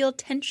I could feel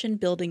tension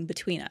building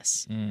between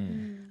us.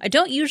 I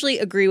don't usually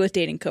agree with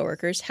dating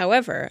coworkers.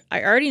 However,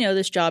 I already know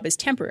this job is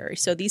temporary,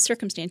 so these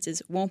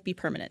circumstances won't be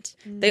permanent.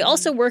 They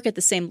also work at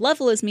the same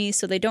level as me,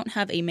 so they don't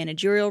have a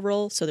managerial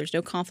role, so there's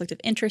no conflict of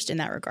interest in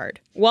that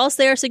regard. Whilst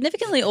they are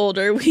significantly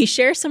older, we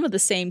share some of the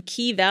same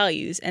key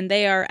values, and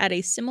they are at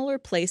a similar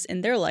place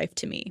in their life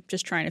to me,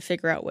 just trying to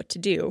figure out what to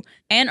do.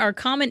 And our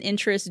common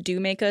interests do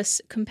make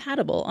us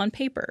compatible on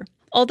paper.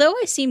 Although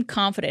I seem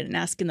confident in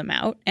asking them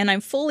out, and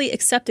I'm fully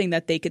accepting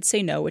that they could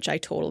say no, which I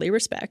totally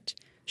respect,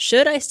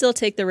 should I still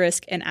take the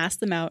risk and ask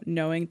them out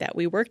knowing that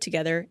we work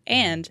together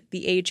and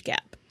the age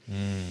gap?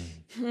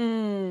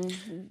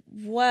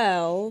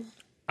 Well,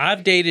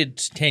 I've dated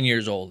 10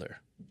 years older.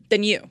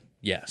 Than you.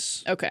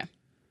 Yes. Okay.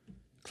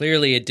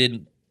 Clearly, it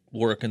didn't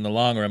work in the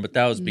long run, but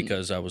that was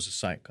because I was a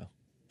psycho.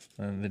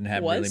 I didn't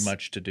have really Was?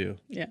 much to do.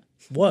 Yeah.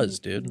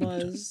 Dude.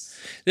 Was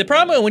The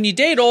problem when you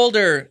date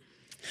older,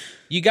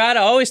 you got to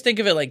always think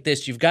of it like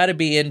this. You've got to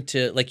be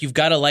into, like, you've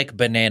got to like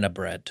banana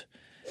bread.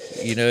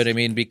 You know what I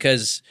mean?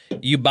 Because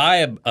you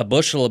buy a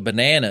bushel of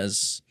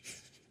bananas,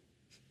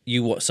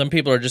 some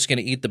people are just going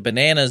to eat the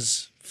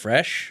bananas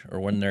fresh or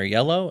when they're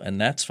yellow,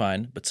 and that's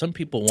fine. But some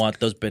people want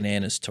those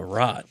bananas to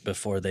rot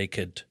before they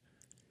could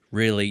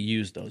really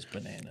use those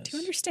bananas. Do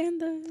you understand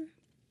the...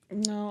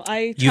 no,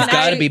 You've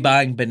got to be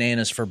buying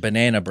bananas for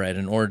banana bread.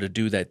 In order to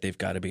do that, they've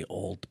got to be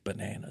old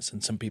bananas,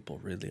 and some people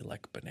really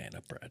like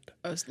banana bread.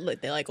 Oh,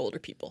 they like older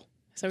people.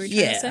 Is that what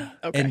you're trying to say?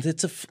 Okay. And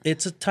it's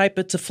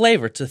a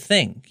flavor, it's a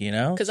thing, you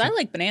know. Because I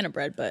like banana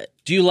bread, but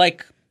Do you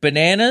like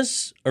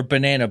bananas or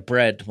banana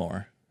bread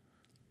more?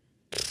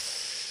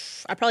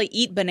 I probably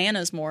eat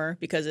bananas more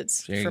because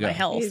it's There you for my go.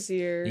 health.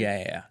 easier.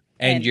 Yeah.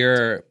 And- And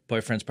your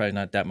boyfriend's probably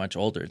not that much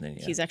older than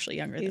you. He's actually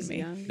younger He's than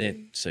me.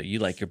 young. So you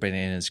like your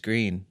bananas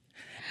green,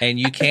 and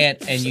you can't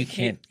get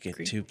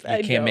green. too. You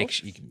I can't know.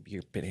 make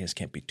your bananas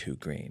can't be too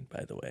green.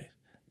 By the way,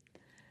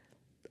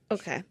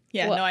 Okay.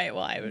 Yeah, Well, no,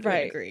 I would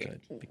right. agree.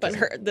 Good,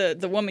 But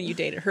the woman you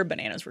dated, her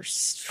bananas were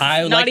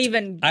I not liked-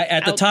 even.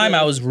 at the out time,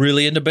 there. I was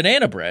really into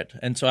banana bread,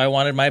 and so I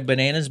wanted my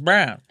bananas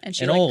brown And and,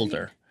 she liked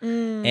older.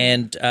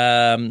 And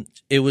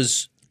it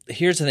was.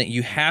 Here's the thing: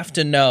 you have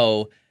to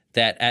know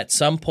that at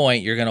some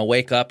point you're going to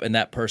wake up and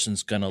that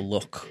person's going to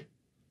look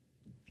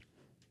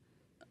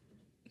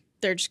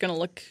They're just gonna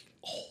look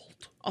old.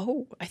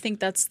 Oh, I think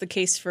that's the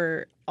case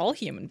for all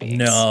human beings.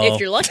 No. If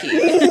you're lucky.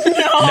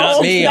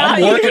 not me. not I'm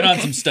you. working on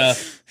some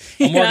stuff.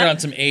 I'm working on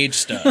some age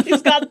stuff.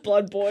 He's got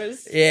blood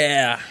boys.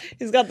 Yeah,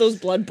 He's got those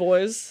blood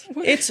boys.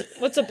 it's.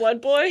 What's a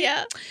blood boy?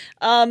 Yeah.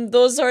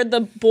 Those are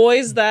the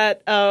boys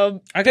that I got a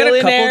couple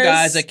billionaires-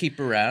 guys I keep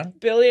around.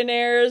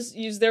 billionaires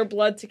use their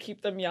blood to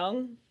keep them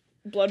young.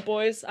 Blood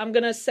boys. I'm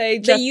gonna say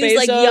Jeff They use Bezos.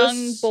 like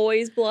young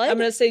boys' blood. I'm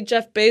gonna say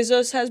Jeff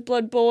Bezos has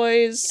blood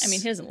boys. I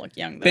mean, he doesn't look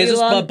young though. Bezos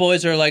Elon- blood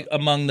boys are like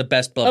among the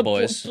best blood Uh,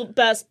 boys.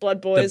 best blood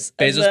The boys.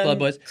 And Bezos then blood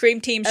boys.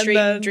 Cream Team, And Stream,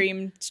 then-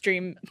 Dream,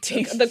 Stream,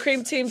 Team. The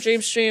Cream Team,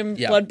 Dream Stream,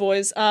 Yeah. Blood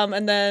Boys.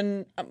 And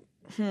then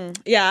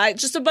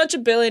just a bunch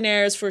of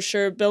billionaires for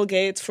sure. Bill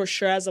Gates for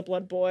sure has a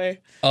blood boy.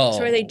 Oh,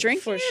 So are they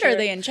drinking For it sure. or are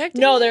they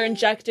injecting No, it? they're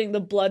injecting the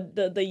blood,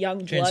 the young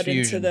blood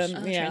into Transfusions.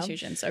 them. Oh, Yeah.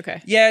 transfusions.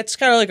 Okay. Yeah, it's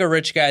kind of like a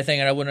rich guy thing,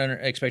 and I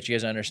wouldn't expect you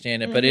guys to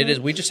understand it. But Mm-hmm. it is.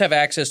 We just have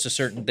access to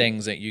certain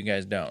things that you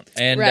guys don't.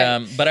 And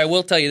Right. but I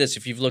will tell you this: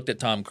 if you've looked at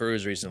Tom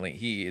Cruise recently,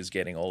 he is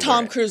getting older.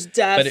 Tom Cruise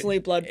definitely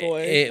blood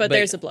boy. But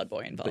there's a blood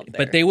boy involved there.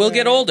 But they will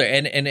get older,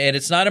 and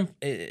it's not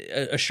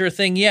a sure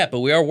thing yet. But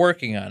we are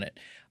working on it.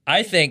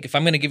 I think if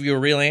I'm going to give you a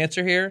real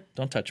answer here,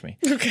 don't touch me.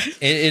 Okay.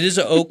 It is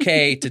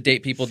okay to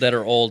date people that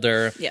are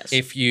older. Yes.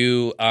 If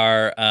you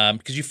are,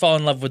 because you fall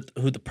in love with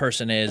who the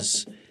person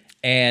is,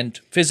 and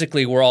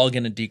physically we're all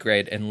going to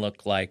degrade and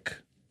look like.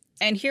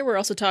 And here we're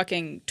also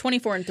talking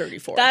 24 and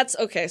 34. That's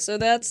okay. So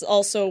that's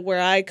also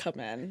where I come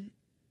in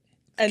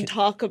and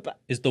talk about.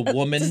 Is the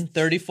woman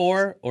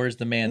 34 or is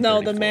the man? No,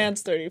 34? the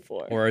man's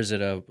 34. Or is it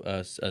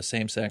a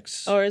same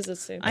sex? Or is it the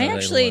same? I Are they the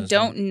actually ones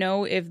don't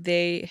know if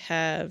they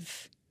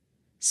have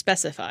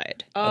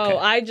specified. Oh, Okay.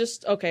 I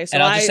just okay. So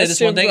and I'll just say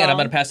this one assumed thing, and I'm wrong.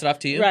 going to pass it off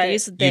to you. Right.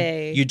 These You-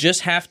 they. You just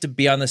have to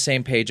be on the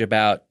same page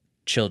about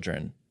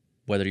children,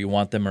 whether you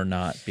want them or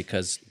not,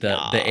 because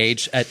the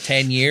age at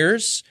 10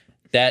 years,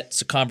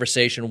 that's a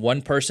conversation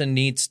one person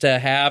needs to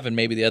have, and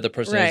maybe the other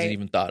person Right. hasn't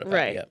even thought about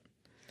Right. it yet.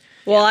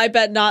 Well, I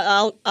bet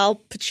not. Al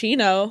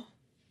Pacino.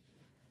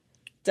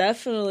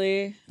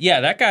 Definitely. Yeah,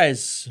 that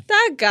guy's.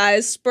 That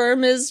guy's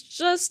sperm is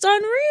just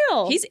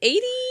unreal. He's 80.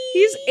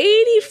 He's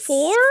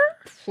 84.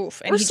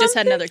 Oof, and or he just had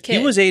something? another kid.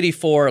 He was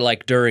 84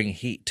 like during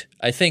Heat.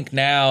 I think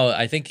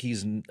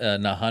he's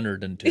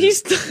 102.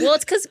 Well,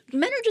 it's because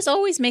men are just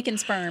always making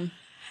sperm.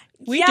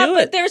 we yeah, do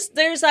but it.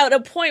 there's at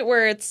a point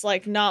where it's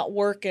like not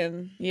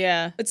working.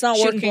 Yeah. It's not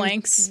Shooting working.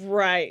 blanks.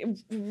 Right.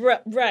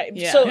 Right.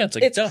 Yeah. So Yeah, it's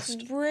like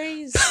dust.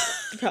 crazy.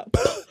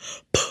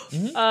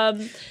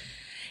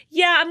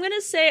 Yeah, I'm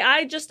gonna say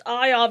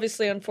I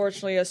obviously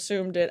unfortunately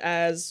assumed it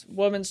as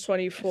woman's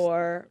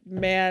 24,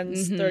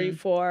 man's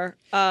 34,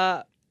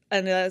 and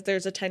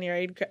there's a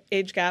 10-year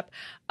age gap.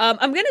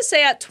 I'm gonna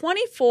say at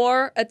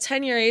 24, a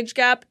 10-year age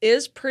gap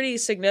is pretty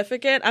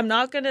significant. I'm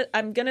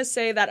gonna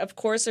say that of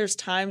course there's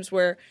times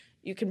where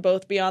you can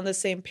both be on the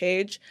same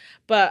page,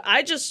 but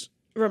I just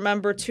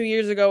remember 2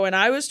 years ago when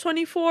I was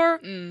 24,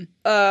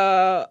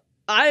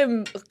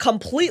 I'm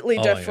completely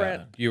Oh,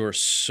 different. yeah. You were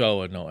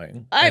so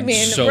annoying. I and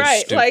mean, so right?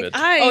 Stupid. Like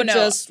I Oh, no.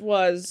 just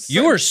was.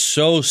 You were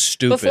so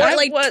stupid. Before,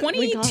 like, What-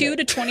 we got 22 it.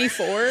 to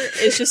 24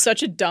 is just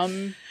such a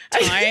dumb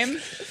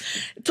time.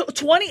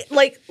 20,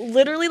 like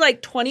literally,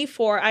 like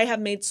 24. I have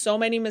made so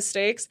many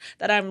mistakes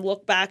that I'm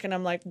look back and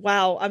I'm like,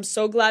 wow, I'm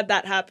so glad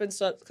that happened.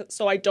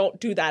 So I don't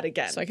do that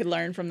again. So I could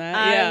learn from that.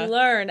 I Yeah.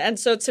 learn, and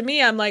so to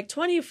me, I'm like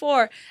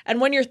 24. And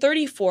when you're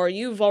 34,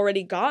 you've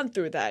already gone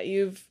through that.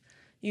 You've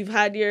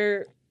had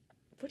your.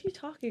 What are you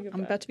talking about?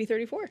 I'm about to be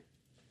 34.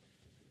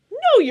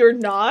 No, you're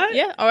not.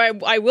 Yeah.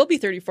 Or I will be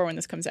 34 when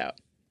this comes out.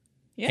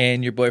 Yeah.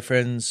 And your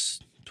boyfriend's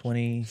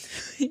 20.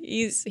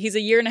 He's a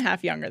year and a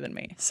half younger than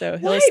me, so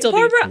he'll Wait, still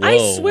Barbara, be. I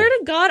Whoa. swear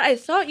to God, I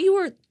thought you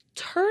were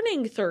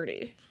turning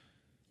 30.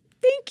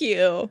 Thank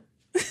you.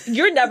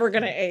 You're never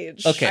gonna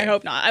age. Okay. I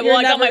hope not. You're Well,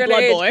 I got my never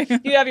blood gonna boy.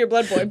 age. You have your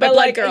blood boy, but blood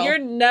like girl. you're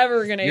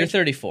never gonna You're age.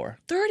 34.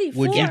 34.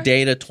 Would you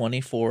date a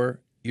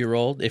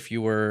 24-year-old if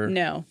you were?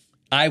 No,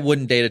 I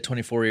wouldn't date a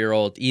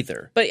 24-year-old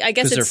either. but I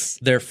guess Because it's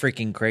they're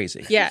freaking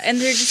crazy. yeah, and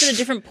they're just at a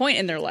different point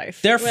in their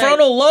life. Their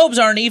frontal lobes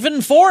aren't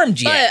even formed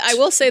But yet. I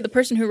will say the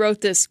person who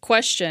wrote this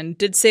question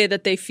did say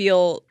that they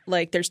feel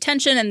like there's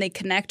tension and they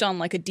connect on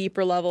like a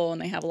deeper level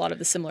and they have a lot of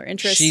the similar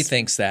interests. She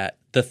thinks that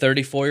the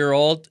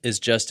 34-year-old is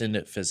just in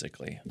it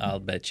physically. I'll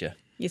bet you.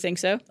 You think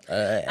so?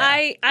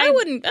 I I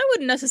wouldn't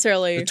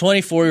necessarily. The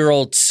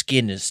 24-year-old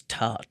skin is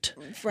taut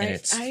Right, and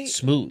it's I-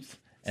 smooth.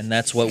 And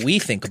that's what we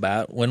think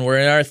about when we're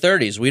in our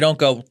 30s. We don't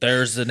go,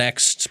 there's the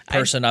next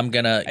person I'm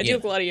going to... I do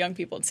have a lot of young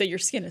people and say your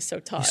skin is so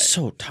taut.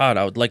 So taut,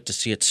 I would like to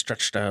see it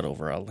stretched out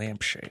over a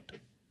lampshade.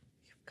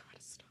 You've got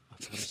to stop.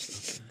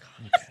 Okay.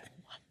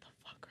 What the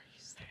fuck are you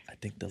saying? I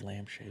think the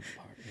lampshade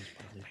part was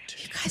probably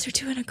too... You guys are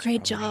doing a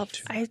great job.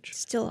 too I much.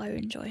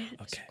 enjoy it.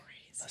 Okay,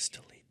 let's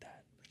delete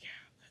that. Yeah,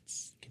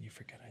 that's... Can you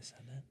forget I said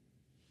that?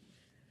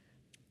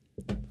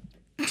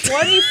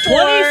 24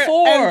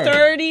 24. and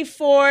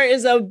 34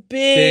 is a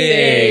big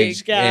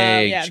age gap.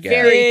 age Yeah, gap.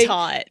 very Big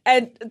taut.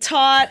 and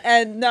taut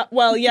and not,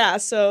 well, yeah.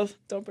 So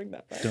don't bring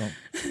that back. Don't.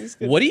 He's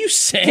good. What are you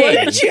saying?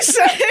 What did you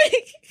say?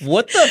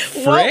 What the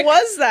frick? What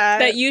was that?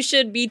 That you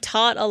should be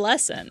taught a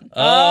lesson.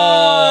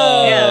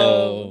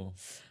 Oh.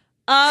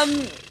 I'm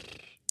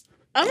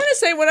gonna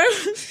say when I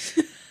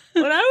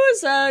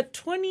was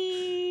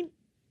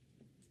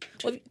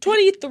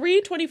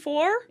 23,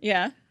 24.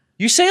 Yeah.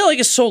 You say it like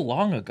it's so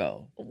long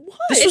ago. What?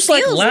 This It was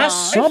like feels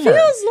last long. summer. It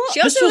feels long.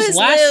 She This also was has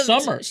last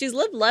lived, summer. She's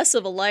lived less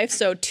of a life,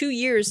 so 2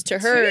 years to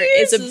her 2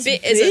 is years a is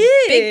big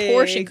big.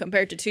 portion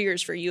compared to 2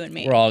 years for you and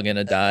me. We're all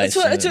gonna die. It's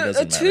soon. what, It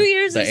doesn't 2 matter.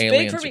 years The is big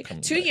aliens for are me.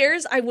 coming 2 back.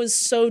 years, I was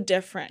so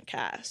different,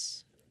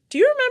 Cass. Do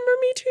you remember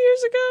me 2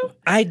 years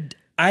ago?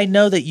 I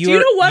know that Do you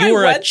know what I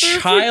were a went through for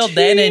child 2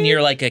 then, and years?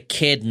 you're like a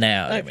kid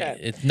now. I Okay.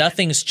 mean,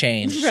 nothing's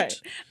changed. Right.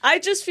 I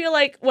just feel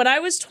like when I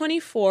was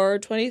 24 or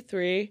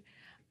 23,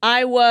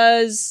 I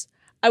was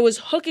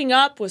hooking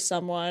up with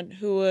someone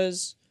who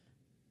was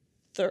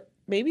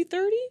maybe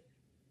 30.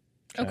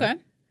 Okay.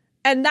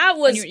 And that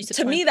was, you said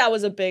to 20. me, that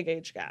was a big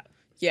age gap.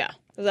 Yeah.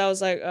 Because I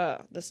was like,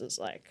 this is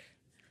like.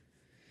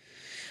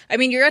 I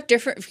mean, you're at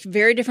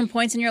very different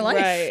points in your life.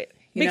 Right.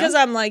 you Because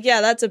know? I'm like,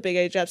 yeah, that's a big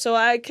age gap. So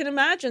I can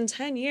imagine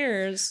 10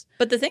 years.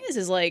 But the thing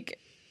is like,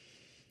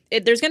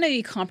 there's going to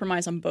be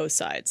compromise on both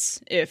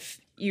sides if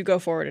you go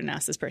forward and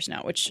ask this person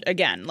out, which,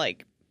 again,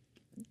 like,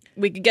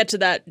 we could get to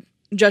that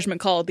judgment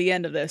call at the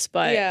end of this,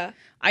 but Yeah.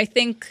 I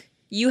think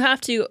you have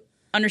to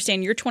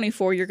understand you're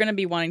 24, you're going to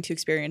be wanting to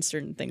experience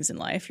certain things in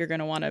life. You're going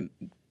to want to,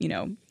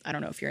 I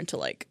don't know if you're into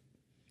like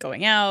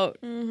going out,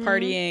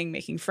 partying,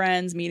 making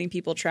friends, meeting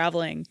people,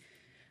 traveling.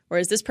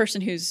 Whereas this person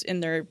who's in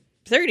their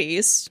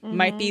 30s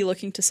might be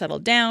looking to settle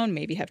down,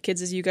 maybe have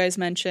kids, as you guys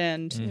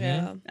mentioned,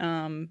 Yeah.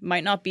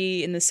 might not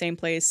be in the same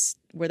place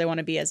where they want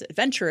to be as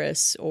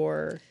adventurous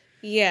or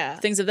Yeah.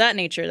 things of that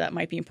nature that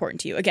might be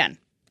important to you. Again,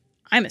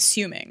 I'm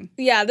assuming.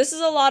 Yeah, this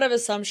is a lot of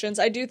assumptions.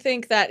 I do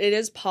think that it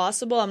is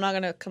possible. I'm not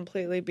going to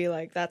completely be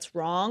like, that's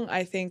wrong.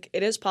 I think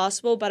it is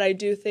possible, but I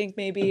do think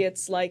maybe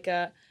it's like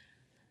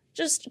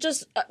just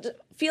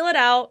feel it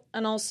out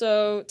and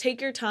also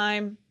take your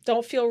time.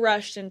 Don't feel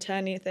rushed into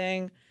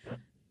anything.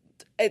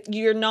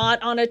 You're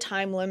not on a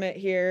time limit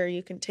here.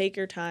 You can take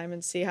your time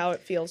and see how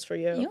it feels for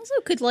you. You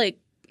also could like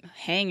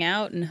hang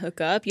out and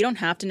hook up. You don't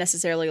have to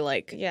necessarily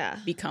like Yeah.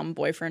 become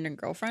boyfriend and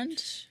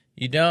girlfriend.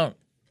 You don't.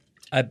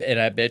 I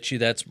bet you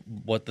that's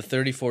what the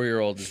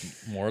 34-year-old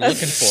is more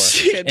looking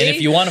for. Could And if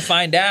be. you want to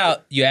find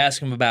out, you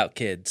ask him about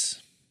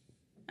kids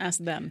Ask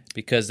them.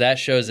 because that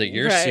shows that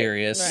you're Right,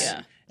 serious right.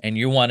 Yeah. and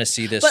you want to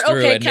see this But through,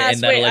 okay, and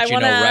Cass, that'll wait, let I you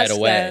want know to right ask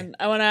away. then.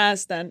 I want to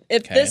ask then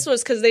if Okay. this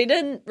was because they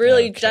didn't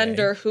really Okay.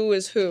 gender who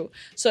is who.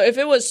 So if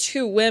it was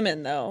 2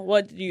 women though,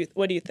 what do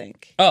you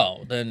think?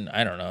 Oh, then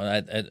I don't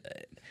know.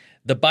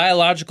 The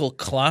biological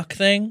clock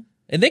thing,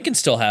 and they can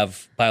still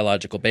have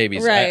biological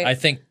babies. Right. I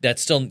think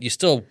that's still you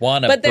still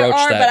want to But there broach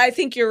are. that. But I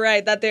think you're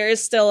right that there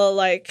is still a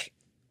like.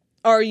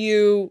 Are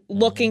you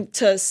looking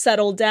to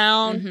settle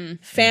down,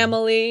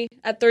 family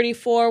at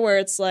 34, where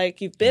it's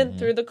like you've been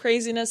through the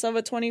craziness of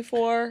a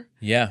 24?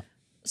 yeah,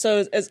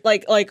 So it's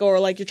like or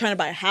like you're trying to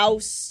buy a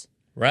house,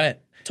 right.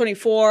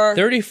 24.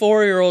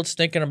 34-year-olds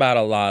thinking about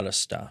a lot of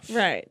stuff.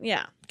 Right.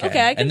 Yeah. Okay.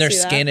 I can and their see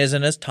skin that.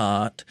 isn't as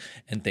taut,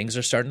 and things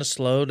are starting to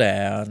slow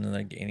down, and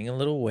they're gaining a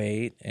little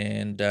weight.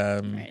 And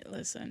Right,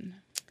 listen.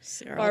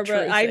 They're all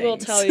Barbara, true I will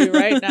things. tell you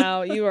right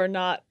now, you are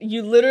not.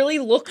 You literally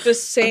look the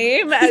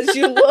same as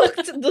you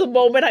looked the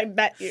moment I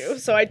met you.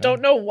 So I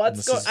don't know what's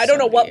This going. is I don't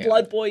know what you.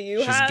 blood boy you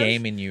she's have.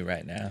 gaming you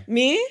right now.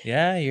 Me?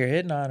 Yeah, you're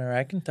hitting on her.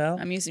 I can tell.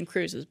 I'm using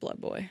Cruz as blood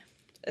boy.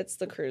 It's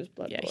the Cruise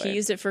Blood Yeah, Boy. he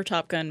used it for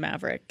Top Gun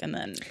Maverick, and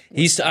then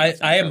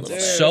I am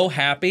so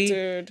happy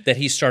Dude. that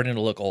he's starting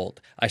to look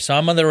old. I saw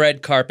him on the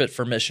red carpet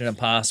for Mission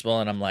Impossible,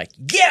 and I'm like,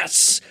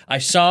 yes! I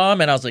saw him,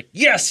 and I was like,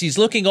 yes, he's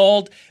looking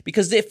old.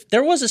 Because if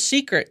there was a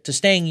secret to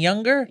staying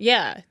younger,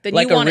 yeah, then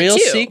like you a want real it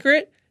too.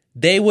 secret,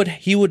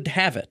 he would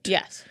have it.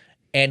 Yes.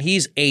 And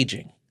he's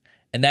aging.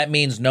 And that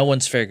means no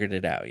one's figured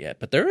it out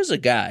yet. But there is a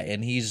guy,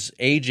 and he's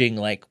aging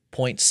like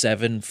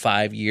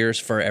 0.75 years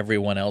for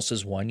everyone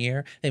else's 1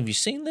 year. Have you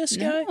seen this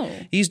guy? No.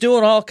 He's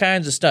doing all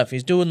kinds of stuff.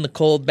 He's doing the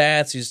cold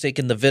baths. He's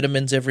taking the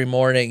vitamins every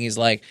morning. He's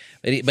like,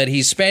 but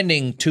he's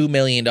spending $2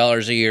 million a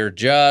year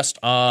just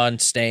on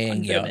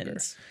staying younger.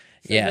 Vitamins.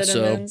 Yeah,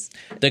 vitamins.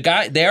 so the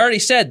guy, they already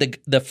said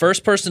the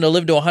first person to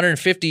live to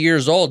 150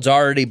 years old's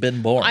already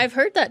been born. I've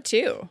heard that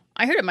too.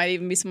 I heard it might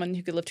even be someone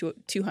who could live to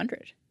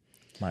 200.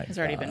 My Has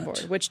already been God.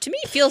 born, which to me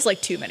feels like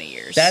too many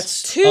years.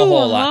 That's a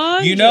whole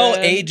lot. You know,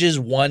 200. ages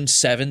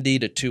 170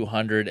 to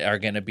 200 are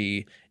going to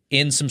be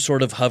in some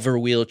sort of hover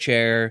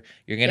wheelchair.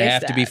 You're going to If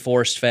have to be that.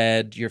 force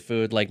fed your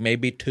food, like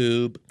maybe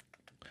tube.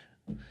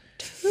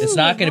 It's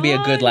not going to be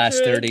a good last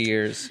 200. 30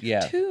 years.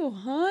 Yeah.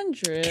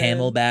 200.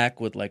 Camelback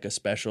with like a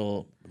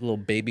special little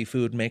baby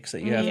food mix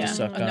that you have yeah. to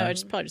suck on. No, it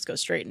just probably just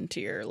goes straight into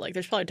your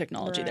there's probably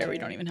technology there where you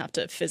Right. don't even have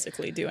to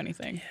physically do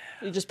anything.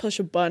 You just push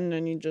a button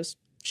and you just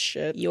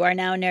shit. You are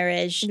now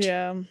nourished.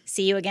 Yeah.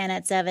 See you again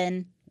at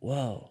 7,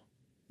 Whoa.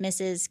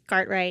 Mrs.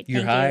 Cartwright.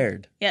 You're Thank you.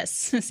 hired. Yes.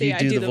 See, You I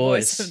do do the the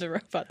voice. voice of the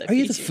robot that Are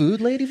you the feeds you.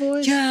 food lady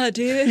voice? Yeah,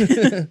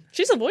 dude.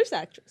 She's a voice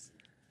actress.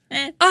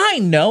 I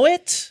know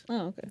it.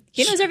 Oh, okay.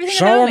 He knows everything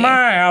So about am me.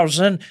 I was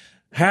in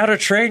How to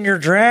Train Your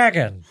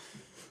Dragon.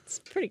 It's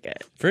pretty good.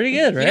 Pretty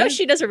good, right? You know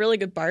she does a really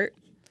good Bart?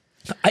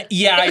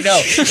 Yeah, I know.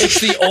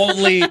 It's the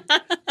only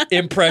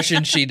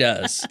impression she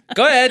does.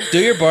 Go ahead, do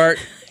your Bart.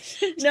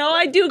 No,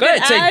 I do Go good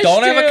ahead, say, Ash,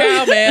 don't have a dude.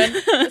 cow, man.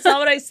 That's not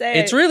what I say.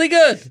 It's really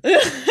good.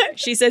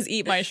 She says,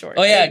 eat my shorts.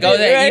 Oh, yeah, go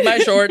there. Right. Eat my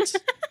shorts.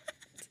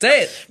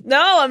 Say it.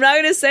 No, I'm not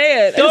going to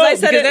say it. 'Cause Don't, I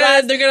said because it then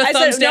last. they're gonna I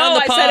thumbs said, down no,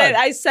 the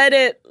I said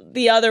it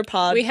the other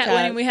pod. We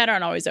had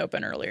on Always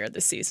Open earlier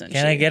this season.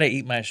 Can I get to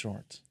eat my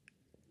shorts?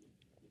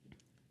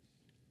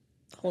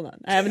 Hold on.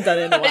 I haven't done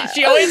it in a while.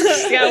 She always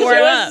got She warm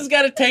always up. has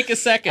got to take a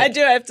second. I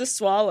do. I have to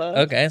swallow.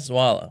 Okay,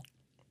 swallow.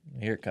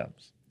 Here it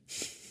comes.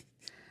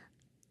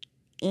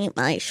 Eat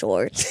my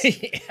shorts.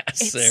 Yes,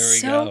 It's there we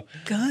so go.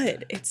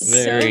 good. It's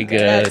Very so good. good.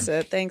 That's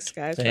it. Thanks,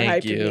 guys,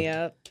 Thank for hyping you. me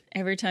up.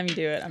 Every time you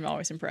do it, I'm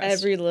always impressed.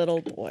 Every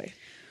little boy.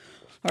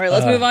 All right,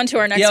 let's move on to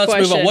our next Yeah, let's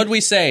question. move on. What'd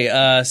we say?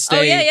 Stay.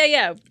 Oh,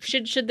 yeah.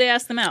 Should they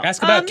ask them out?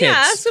 Ask about kids. Yeah,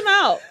 ask them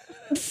out.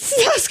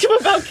 Ask them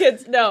about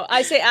kids. No,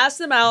 I say ask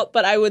them out,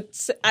 but I would,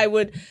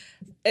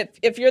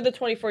 if you're the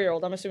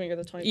 24-year-old, I'm assuming you're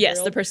the 24-year-old.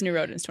 Yes, the person who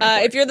wrote it is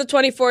 24. If you're the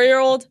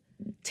 24-year-old,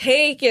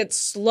 take it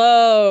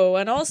slow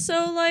and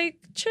also like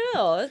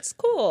chill. It's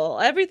cool.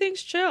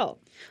 Everything's chill.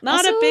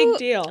 Not a Also, big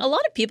deal. A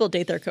lot of people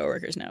date their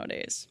coworkers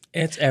nowadays.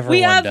 It's everyone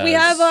we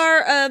have does.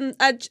 our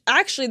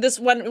actually this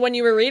when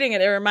you were reading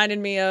it reminded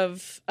me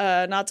of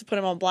not to put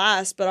him on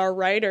blast, but our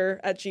writer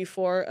at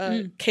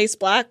G4 Case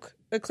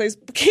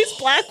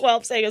Blackwell,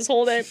 I'm saying his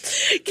whole name.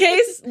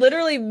 Case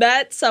literally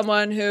met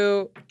someone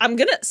who I'm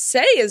gonna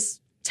say is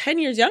 10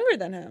 years younger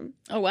than him.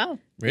 Oh, wow.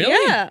 Really?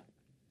 Yeah,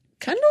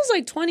 Kendall's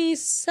like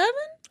 27,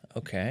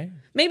 Okay.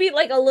 maybe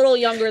like a little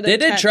younger than They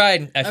did 10. try,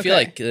 and I feel Okay.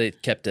 like they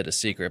kept it a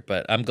secret,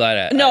 but I'm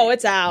glad No,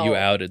 it's out. You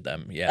outed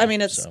them. Yeah. I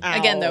mean, it's so. out.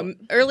 Again, though,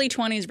 early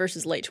 20s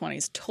versus late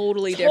 20s,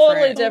 totally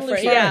Totally different. different.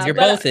 fine. Yeah, You're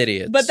but- both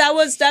idiots. But that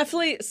was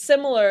definitely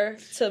similar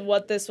to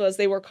what this was.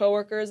 They were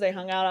coworkers. They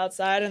hung out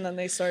outside, and then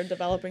they started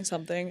developing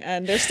something.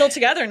 And they're still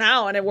together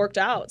now, and it worked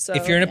out. So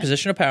if you're in a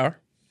position of power,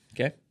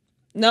 okay.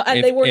 no, and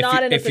If- they were if not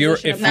you- in a if you're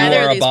position. if of you Neither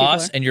power. of are a these people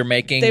boss are. and you're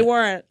making They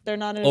weren't. They're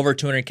not in over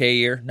 $200K a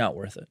year, not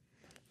worth it.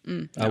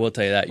 I will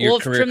tell you that. Your Well,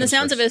 career from the comes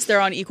sounds of first. it, they're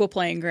on equal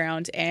playing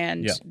ground,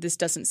 and Yeah. this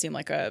doesn't seem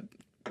like a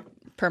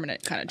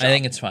permanent kind of job. I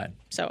think it's fine.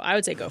 So I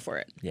would say go for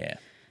it. Yeah.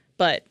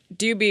 But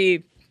do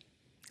be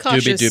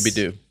cautious. Doobie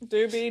do.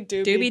 doobie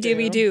Doobie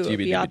doobie do. Doobie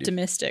Be doobie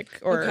optimistic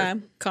or Okay.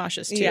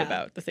 cautious too Yeah.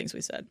 about the things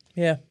we said.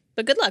 Yeah.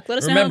 But good luck. Let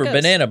us Remember, know how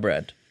it goes. banana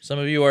bread. Some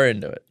of you are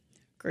into it.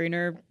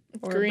 Greener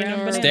or Green brown or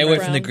banana. Stay away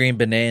from the brown. green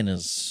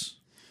bananas.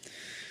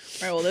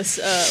 All right, well, this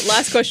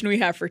last question we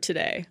have for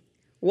today.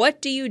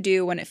 What do you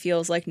do when it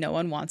feels like no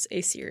one wants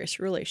a serious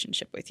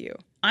relationship with you?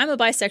 I'm a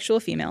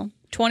bisexual female,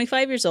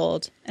 25 years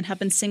old, and have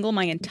been single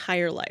my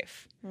entire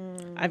life.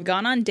 I've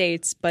gone on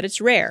dates, but it's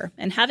rare,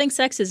 and having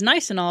sex is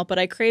nice and all, but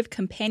I crave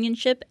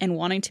companionship and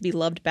wanting to be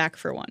loved back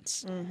for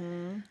once.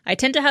 I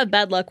tend to have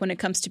bad luck when it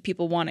comes to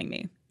people wanting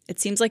me. It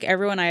seems like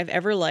everyone I have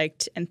ever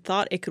liked and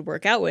thought it could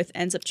work out with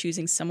ends up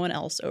choosing someone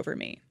else over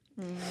me.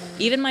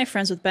 Even my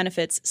friends with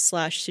benefits /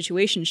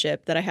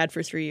 situationship that I had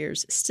for 3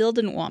 years still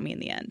didn't want me in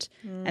the end.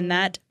 And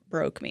that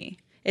broke me.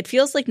 It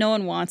feels like no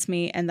one wants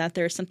me and that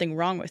there's something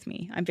wrong with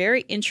me. I'm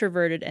very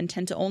introverted and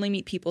tend to only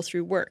meet people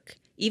through work.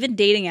 Even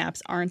dating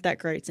apps aren't that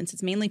great since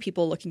it's mainly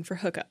people looking for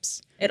hookups.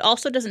 It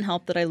also doesn't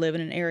help that I live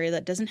in an area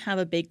that doesn't have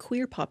a big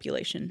queer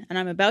population, and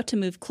I'm about to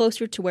move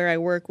closer to where I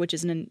work, which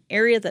is in an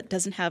area that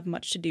doesn't have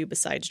much to do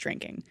besides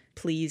drinking.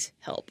 Please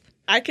help.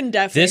 I can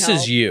definitely This help.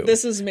 is you.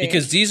 This is me.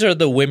 Because these are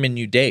the women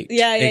you date.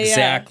 Yeah.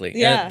 Exactly.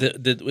 Yeah.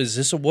 Is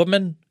this a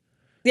woman?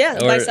 Yeah,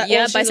 Or- she's a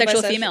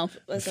bisexual female.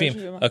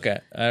 Female. Okay.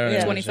 I don't know.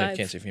 Yeah. 25. I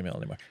can't say female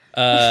anymore.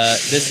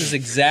 This is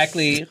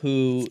exactly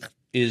who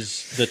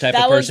is the type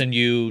That of was- person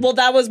you. Well,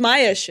 that was my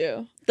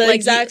issue. The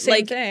exact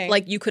same thing.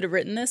 Like you could have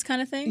written this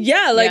kind of thing.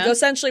 yeah, like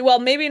essentially. Well,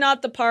 maybe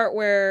not the part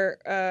where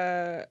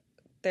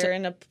they're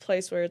in a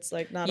place where it's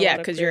like not. Yeah,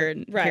 because because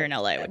you're here in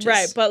LA, which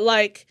right. is But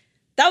like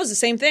that was the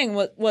same thing.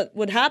 What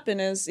would happen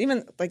is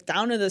even like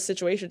down to the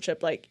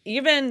situationship. Like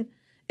even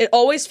it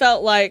always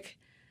felt like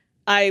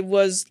I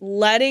was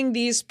letting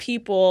these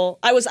people.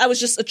 I was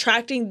just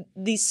attracting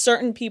these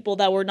certain people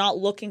that were not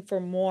looking for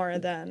more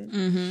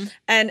than.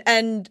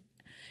 And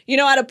you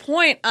know, at a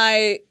point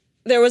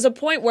there was a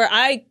point where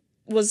I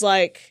was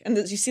like, and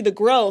you see the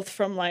growth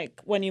from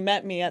like when you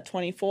met me at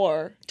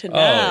 24 to now.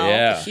 Oh,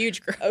 yeah.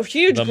 huge growth. A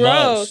huge The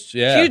growth, most,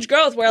 yeah. huge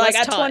growth. Where like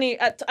Less at taught. 20,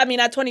 at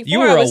 24,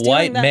 You I were a was doing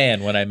white that.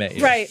 man when I met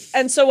you. Right.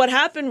 And so what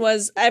happened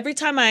was every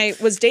time I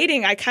was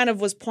dating, I kind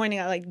of was pointing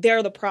out like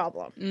they're the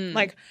problem.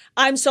 Like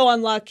I'm so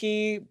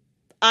unlucky.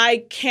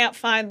 I can't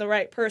find the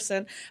right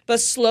person. But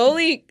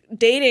slowly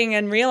dating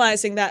and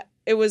realizing that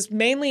it was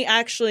mainly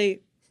actually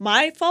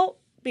my fault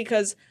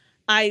because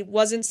I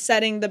wasn't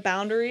setting the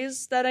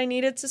boundaries that I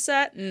needed to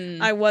set.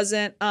 I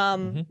wasn't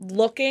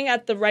looking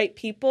at the right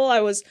people. I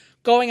was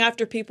going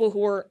after people who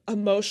were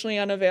emotionally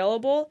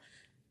unavailable,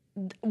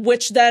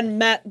 which then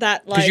meant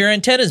that like Because your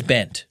antenna's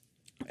bent.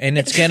 And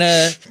it's going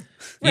to,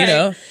 you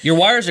know, your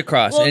wires are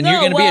crossed. and you're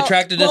going to be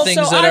attracted to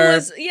things that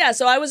are.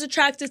 So I was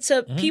attracted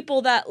to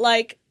people that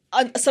like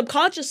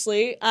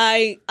subconsciously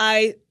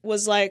I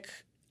was like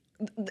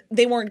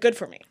they weren't good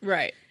for me.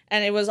 Right.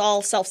 And it was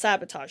all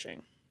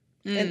self-sabotaging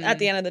and at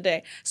the end of the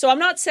day. So I'm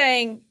not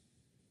saying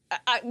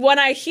when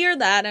I hear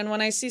that and when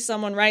I see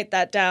someone write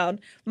that down,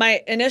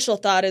 my initial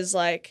thought is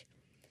like,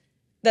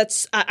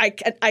 that's I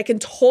can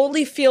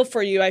totally feel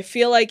for you. I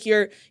feel like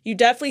you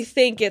definitely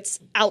think it's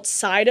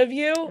outside of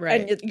you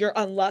Right. and you're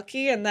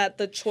unlucky and that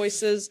the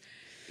choices,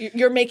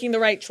 you're making the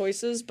right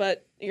choices,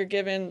 but you're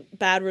given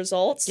bad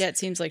results. Yeah, it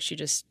seems like she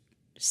just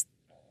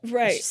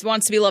Right.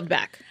 wants to be loved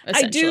back.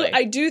 Essentially.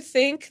 I do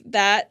think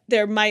that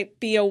there might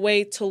be a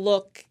way to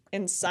look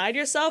inside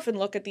yourself and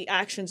look at the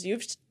actions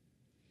you've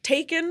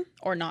taken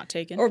or not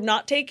taken. or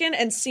not taken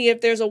and see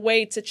if there's a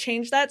way to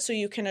change that so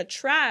you can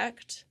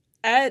attract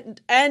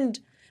and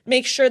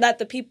make sure that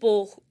the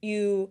people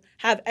you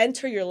have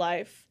enter your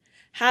life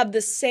have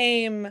the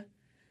same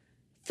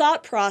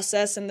thought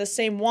process and the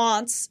same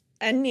wants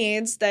and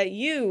needs that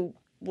you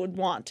would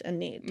want and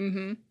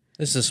need.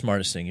 This is the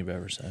smartest thing you've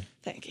ever said.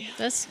 Thank you.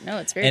 it's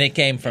very And it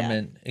came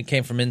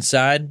from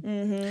inside.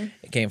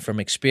 It came from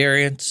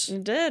experience.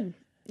 It did.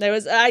 There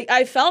was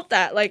I felt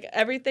that like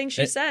everything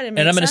she said. It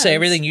made And I'm going to say sense.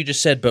 everything you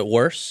just said, but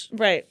worse.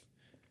 Right.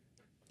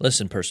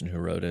 Listen, person who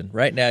wrote in.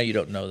 Right now, you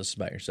don't know this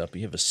about yourself,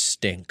 but you have a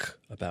stink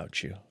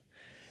about you.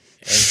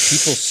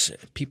 And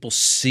people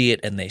see it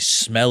and they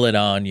smell it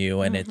on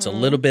you, and it's a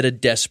little bit of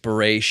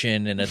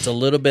desperation, and it's a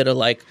little bit of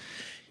like,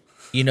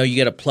 you know, you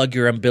got to plug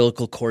your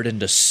umbilical cord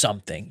into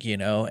something, you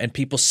know, and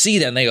people see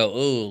that and they go,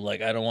 oh,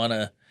 like I don't want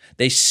to.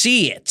 They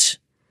see it,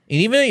 and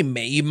even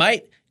though you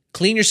might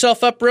clean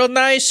yourself up real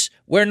nice,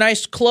 wear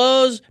nice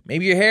clothes,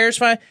 maybe your hair is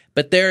fine,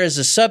 but there is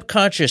a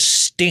subconscious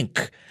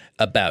stink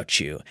about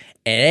you.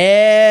 And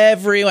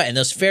everyone, and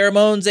those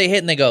pheromones they hit,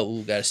 and they go,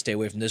 ooh, got to stay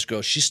away from this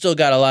girl. She's still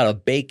got a lot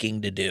of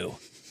baking to do.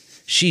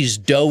 She's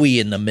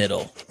doughy in the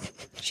middle.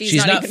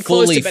 She's not even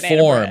close fully to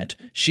banana formed. bread.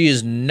 She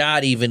is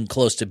not even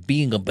close to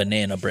being a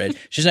banana bread.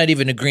 She's not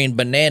even a green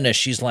banana.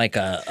 She's like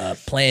a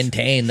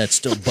plantain that's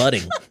still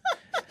budding.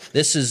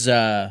 This is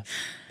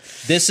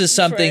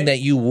something Right. that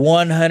you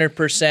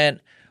 100%,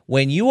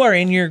 when you are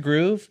in your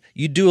groove,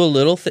 you do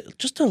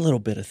just a little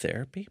bit of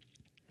therapy,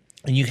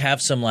 and you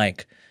have some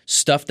like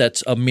stuff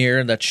that's a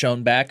mirror that's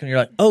shown back, and you're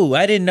like, oh,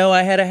 I didn't know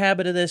I had a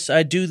habit of this.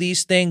 I do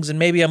these things, and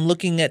maybe I'm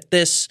looking at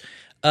this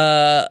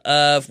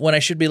when I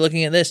should be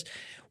looking at this.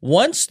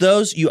 Once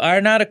you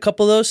iron out a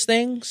couple of those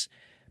things,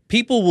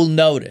 people will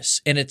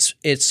notice, and it's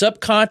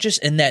subconscious,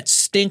 and that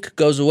stink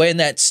goes away, and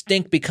that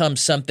stink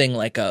becomes something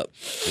like a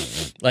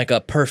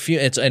perfume.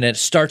 And it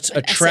starts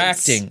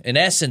attracting, in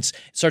essence,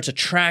 it starts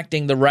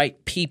attracting the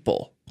right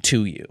people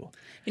to you.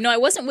 You know, I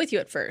wasn't with you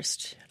at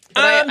first.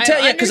 I'm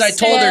telling you, because I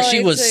told her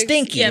she was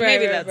stinky. Yeah,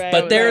 maybe that's-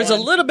 But there is a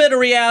little bit of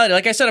reality.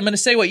 Like I said, I'm going to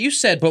say what you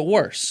said, but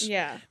worse.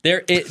 Yeah.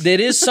 It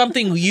is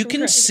something you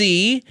can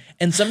see,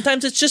 and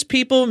sometimes it's just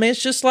people. I mean,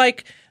 it's just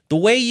like the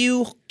way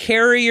you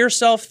carry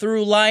yourself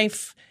through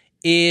life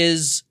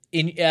is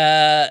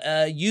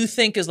you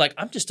think is like,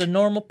 I'm just a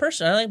normal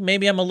person.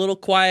 Maybe I'm a little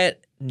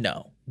quiet.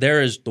 No.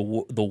 There is the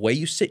way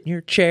you sit in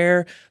your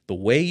chair, the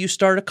way you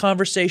start a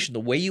conversation, the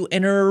way you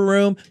enter a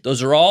room.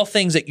 Those are all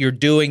things that you're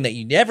doing that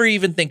you never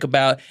even think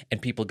about,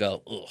 and people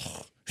go,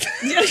 ugh.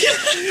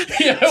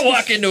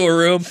 Walk into a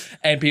room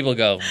and people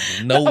go,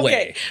 no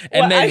way.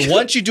 And then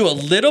once you do a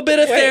little bit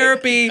of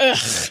therapy,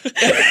 once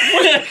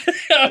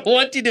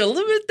you do a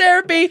little bit of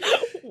therapy,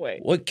 segue.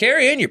 Well,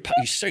 Carrie Ann, you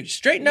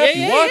straighten up,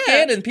 you walk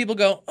in, and people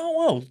go, "Oh,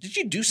 whoa, did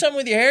you do something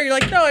with your hair?" You're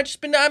like, "No,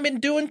 I've been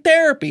doing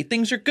therapy.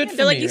 Things are good for me."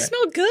 They're like, you right?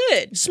 smell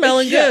good.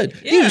 Smelling good.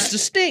 You used to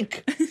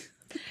stink.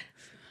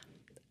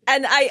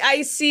 And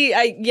I see,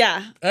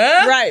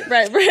 Huh?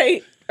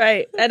 right.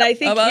 And I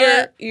think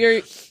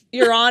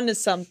you're on to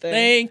something.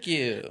 Thank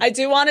you. I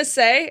do want to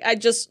say, I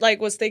just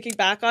was thinking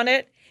back on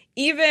it.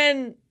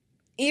 Even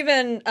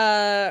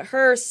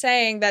her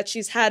saying that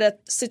she's had a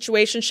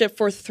situationship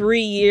for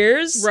 3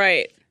 years,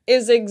 Right.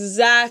 is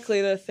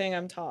exactly the thing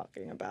I'm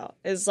talking about.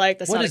 Is like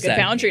That's What not a does good that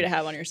boundary mean? to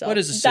have on yourself. What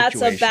is a that's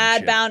a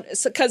bad situationship? bound.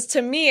 Because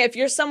to me, if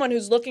you're someone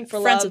who's looking for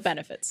Friends love, with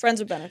benefits. friends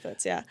with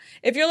benefits, yeah.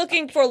 If you're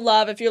looking for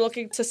love, if you're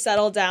looking to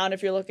settle down,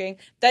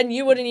 then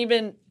you wouldn't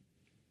even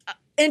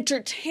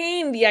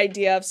entertain the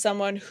idea of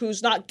someone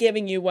who's not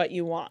giving you what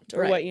you want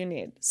or Right. what you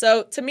need.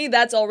 So to me,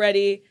 that's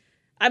already.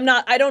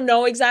 I don't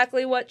know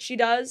exactly what she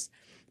does,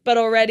 but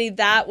already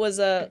that was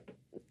a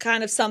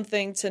kind of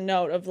something to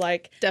note of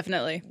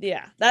Definitely.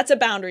 yeah, that's a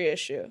boundary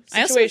issue.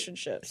 I also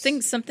Situationships. I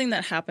think something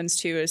that happens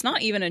too is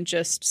not even in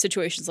just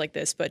situations like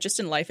this, but just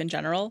in life in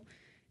general.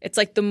 It's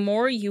like the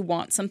more you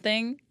want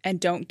something and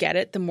don't get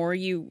it, the more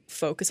you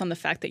focus on the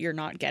fact that you're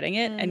not getting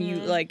it, and you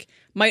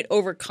might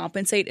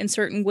overcompensate in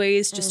certain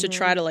ways just to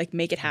try to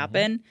make it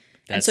happen.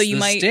 That's and so you the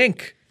might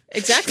stink.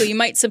 Exactly. You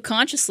might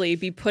subconsciously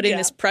be putting Yeah.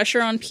 this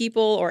pressure on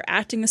people or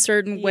acting a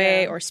certain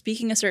way Yeah. or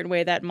speaking a certain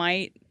way that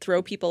might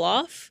throw people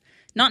off.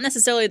 Not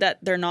necessarily that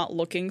they're not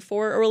looking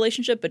for a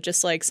relationship, but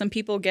just some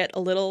people get a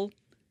little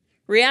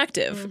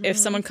reactive if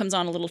someone comes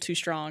on a little too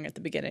strong at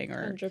the beginning.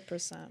 Or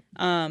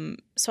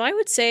 100%. so I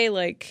would say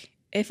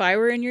if I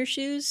were in your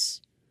shoes,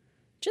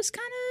 just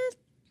kind of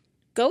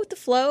go with the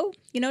flow.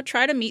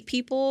 Try to meet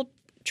people.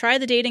 Try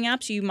the dating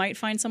apps. You might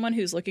find someone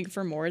who's looking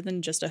for more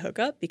than just a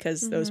hookup,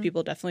 because those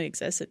people definitely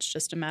exist. It's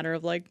just a matter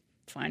of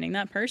finding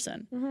that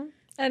person.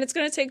 And it's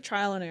going to take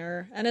trial and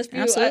error. And if you,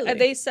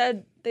 Absolutely.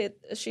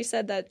 she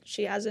said that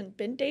she hasn't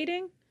been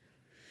dating,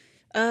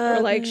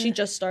 or she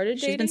just started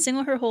dating. She's been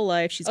single her whole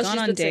life. She's Oh, gone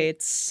she's on been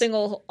dates.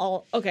 single.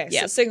 So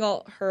Yeah.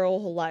 single her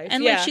whole life,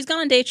 And yeah, she's gone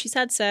on dates. She's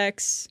had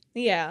sex.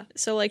 yeah,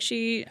 So I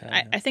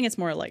think it's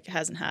more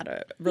hasn't had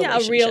a yeah,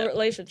 relationship. a real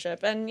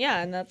relationship, and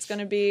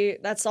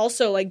that's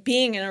also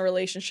being in a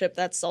relationship.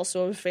 That's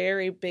also a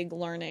very big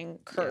learning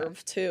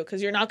curve too,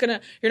 because you're not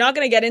gonna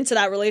get into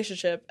that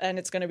relationship and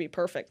it's gonna be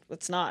perfect.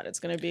 It's not. It's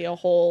gonna be a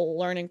whole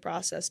learning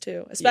process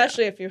too,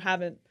 especially if you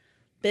haven't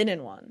been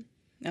in one.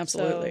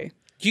 Absolutely.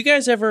 You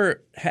guys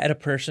ever had a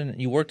person,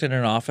 you worked in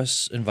an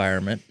office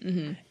environment,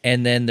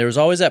 and then there was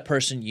always that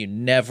person you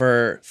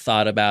never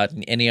thought about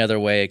in any other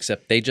way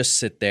except they just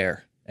sit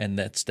there and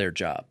that's their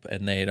job.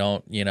 And they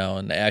don't,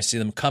 and I see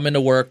them come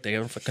into work, they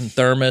have a fucking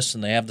thermos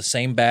and they have the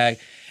same bag.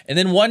 And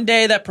then one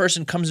day that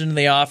person comes into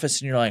the office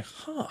and you're like,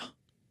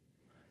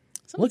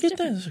 look at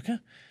this. Okay.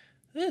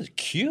 This is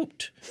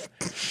cute.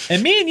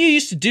 And me and you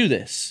used to do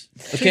this.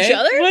 Okay. Each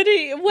other? What do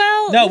you?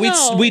 Well,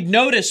 No, we'd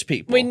notice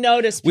people. We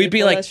notice We'd be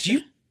people, like, that's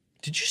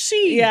did you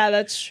see? Yeah,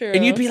 that's true.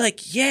 And you'd be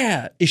like,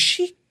 yeah, is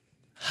she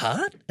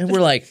hot? And we're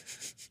like,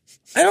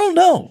 I don't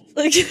know.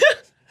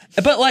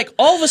 But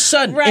all of a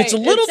sudden, Right. it's a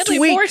little Definitely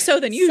tweak. more so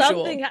than usual.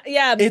 something.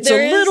 Yeah, It's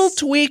there a little is-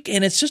 tweak,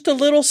 and it's just a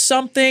little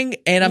something.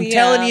 And I'm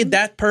telling you,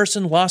 that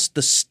person lost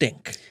the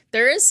stink.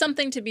 There is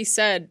something to be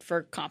said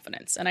for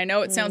confidence. And I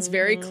know it sounds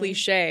very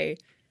cliche,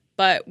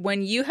 but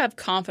when you have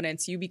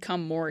confidence, you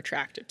become more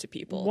attractive to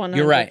people. 100%.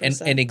 You're right,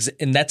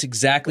 and that's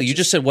exactly. You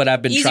just said what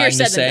I've been Easier trying to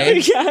said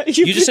than say. done. Yeah,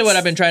 You just said what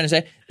I've been trying to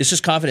say. It's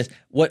just confidence.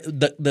 What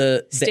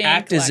the Staying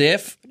act as collected.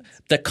 if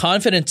the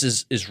confidence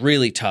is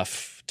really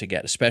tough to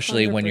get,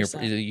 especially when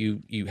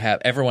 100%. you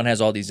have everyone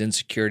has all these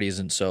insecurities,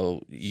 and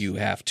so you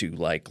have to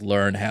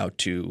learn how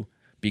to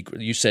be.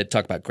 You said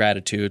talk about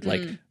gratitude,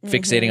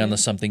 fixating on the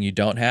something you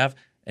don't have,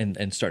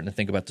 and starting to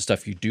think about the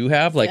stuff you do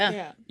have,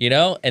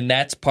 Yeah. and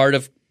that's part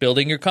of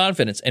building your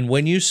confidence. And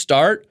when you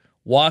start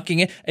walking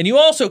in, and you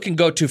also can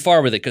go too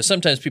far with it, because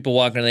sometimes people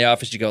walk into the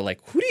office, you go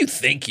who do you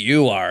think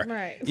you are?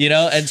 Right.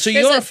 And so you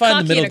There's want a to find the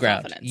cocky middle inner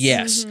ground. confidence.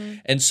 Yes.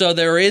 And so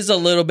there is a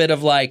little bit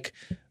of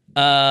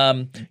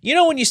when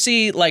you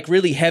see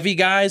really heavy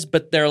guys,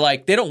 but they're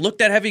they don't look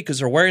that heavy because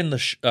they're wearing the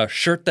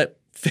shirt that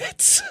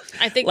fits.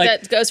 I think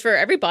Like- that goes for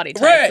every body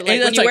type. Right. When And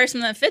you that's wear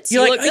something that fits,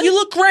 You're you like, look good. you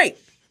look great,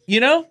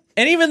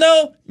 And even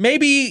though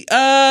maybe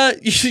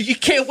you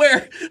can't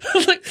wear,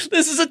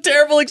 this is a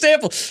terrible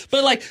example,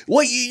 but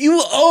what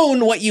you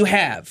own what you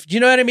have. You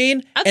know what I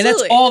mean? And that's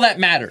Absolutely. all that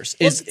matters.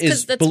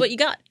 Because that's what you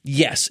got.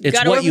 Yes, it's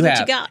gotta what work you with what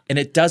have. you got. And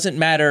it doesn't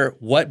matter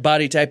what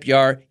body type you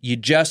are. You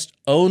just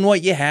own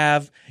what you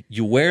have.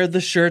 You wear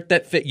the shirt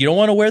that fit. You don't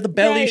want to wear the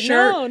belly Right,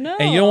 shirt. no.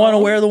 And you don't want to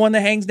wear the one that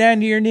hangs down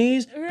to your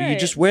knees. But you Right.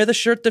 just wear the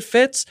shirt that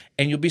fits,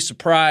 and you'll be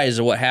surprised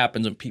at what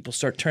happens when people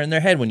start turning their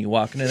head when you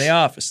walk into the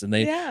office. And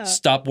they Yeah.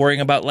 stop worrying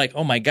about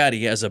oh my God,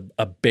 he has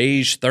a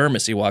beige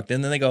thermos he walked in.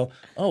 And then they go,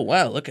 oh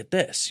wow, look at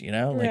this.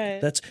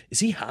 Right. Is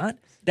he hot?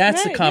 That's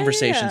Right, the yeah,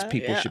 conversations yeah.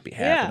 people Yeah. should be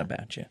having Yeah.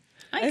 about you.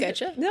 I get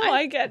you. No,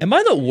 I get. Am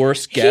I the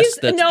worst guest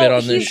that's been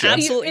on this show?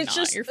 Absolutely It's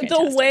not. just You're the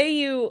fantastic. way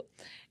you.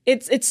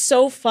 It's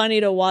so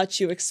funny to watch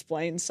you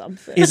explain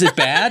something. Is it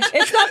bad?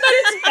 It's not that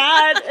it's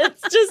bad.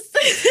 It's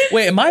just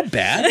Wait, am I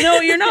bad? no,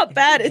 you're not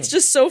bad. It's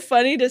just so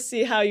funny to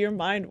see how your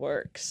mind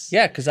works.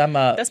 Yeah, because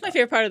That's my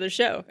favorite part of the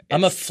show.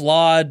 I'm a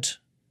flawed.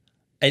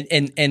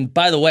 And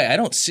by the way, I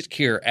don't sit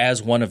here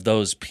as one of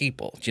those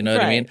people. Do you know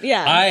what I mean? Right,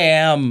 yeah. I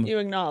am. You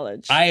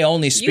acknowledge. I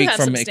only speak have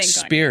from some stink on you.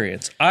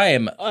 experience. I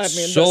am the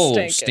so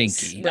stink is-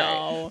 stinky.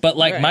 No. But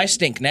like Right. my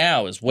stink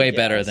now is way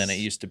better Yes. than it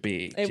used to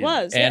be. It you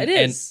was. know? Yeah, And,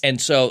 it is.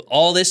 And so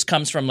all this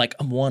comes from like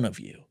I'm one of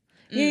you.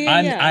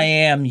 Yeah, I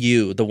am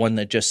you, the one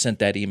that just sent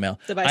that email.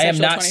 The I am bisexual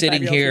not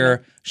sitting 25-year-old here.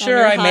 female. Sure,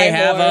 your I may high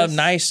have horse. a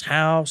nice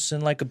house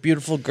and like a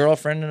beautiful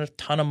girlfriend and a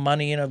ton of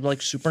money and a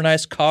like super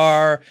nice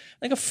car,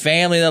 like a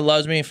family that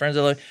loves me, friends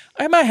that love me.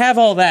 I might have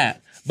all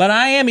that, but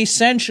I am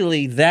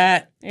essentially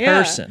that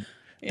person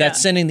that's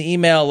sending the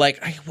email. Like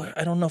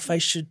I don't know if I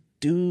should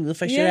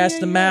ask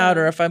them out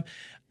or if I'm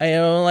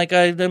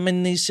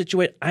in these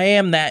situations. I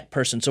am that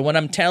person. So what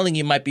I'm telling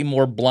you might be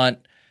more blunt.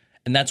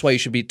 And that's why you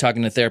should be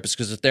talking to a therapist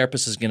because the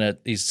therapist is going to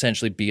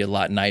essentially be a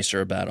lot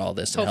nicer about all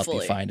this and help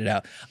Hopefully. you find it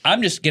out.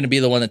 I'm just going to be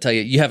the one that tell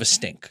you have a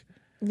stink.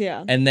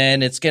 Yeah. And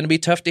then it's going to be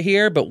tough to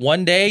hear, but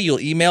one day you'll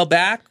email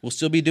back. We'll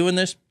still be doing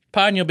this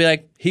pod and you'll be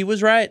like, he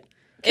was right.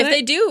 If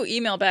they do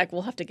email back,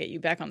 we'll have to get you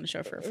back on the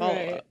show for a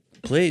follow-up. Right.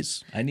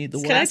 Please. I need the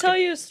Can I work. tell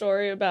you a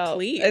story about?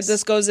 Please.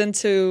 This goes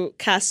into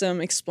Kasim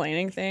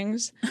explaining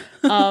things.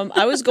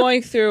 I was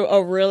going through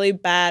a really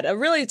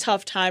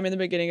tough time in the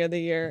beginning of the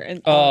year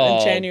in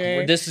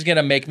January. This is going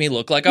to make me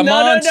look like a no,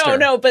 monster.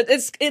 no. But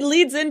it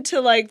leads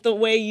into like the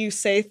way you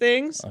say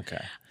things.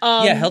 Okay.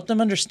 Yeah, help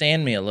them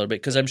understand me a little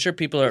bit because I'm sure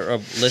people are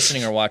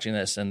listening or watching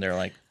this and they're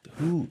like,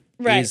 who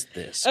is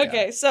this guy?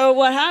 Okay, so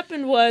what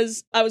happened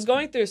was I was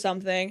going through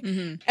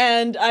something,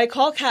 and I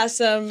called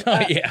Kasim.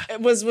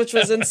 Which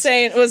was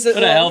insane. What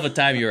a hell of a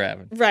time you were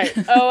having. Right.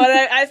 Oh,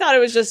 and I thought it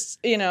was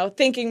just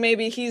thinking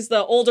maybe he's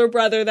the older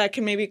brother that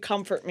can maybe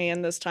comfort me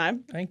in this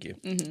time. Thank you.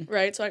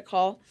 Right. So I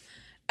call,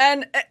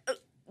 and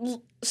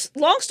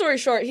long story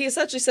short, he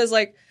essentially says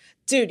like,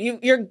 "Dude,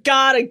 you're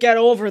gotta get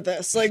over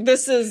this. Like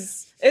this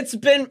is." It's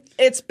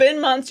been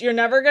months. You're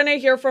never gonna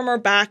hear from her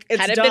back. It's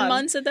Had it done. been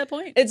months at that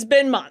point? It's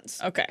been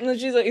months. Okay. And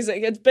he's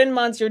like, it's been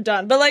months. You're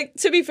done. But like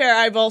to be fair,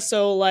 I've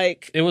also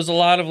like It was a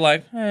lot of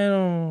like, I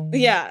don't.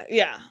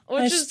 yeah. I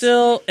Which is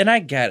still, and I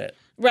get it.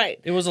 right.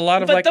 It was a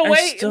lot of But like, the I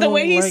way still the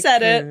way he like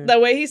said her. it, the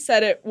way he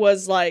said it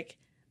was like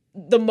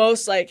the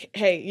most like,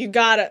 hey, you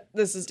gotta.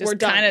 This is Just we're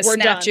done. kinda We're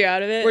snapped done. you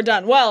out of it? We're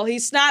done. Well, he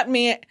snapped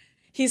me,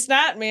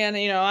 and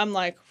I'm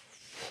like.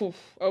 Whew,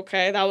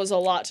 okay, that was a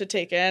lot to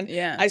take in.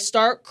 Yeah. I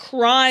start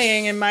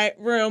crying in my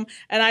room,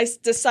 and I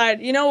decide,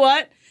 you know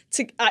what?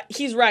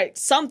 He's right.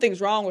 Something's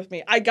wrong with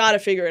me. I got to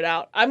figure it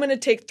out. I'm going to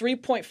take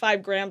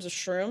 3.5 grams of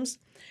shrooms,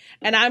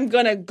 and I'm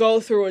going to go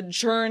through a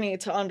journey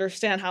to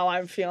understand how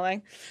I'm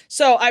feeling.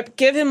 So I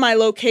give him my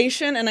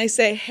location, and I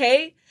say,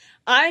 hey,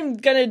 I'm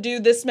going to do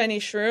this many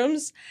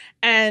shrooms,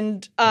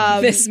 and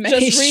This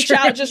many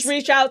just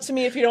reach out to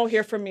me if you don't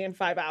hear from me in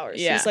 5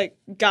 hours. Yeah. He's like,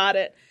 got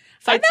it.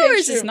 5 I take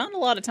hours is shroom- not a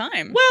lot of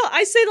time. Well,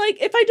 I say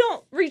like if I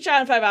don't reach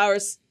out in 5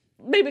 hours,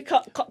 maybe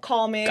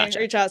call me, Gotcha.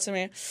 reach out to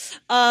me.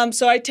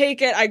 So I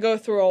take it. I go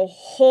through a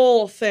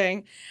whole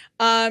thing.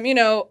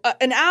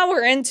 An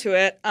hour into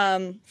it,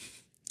 I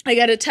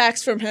get a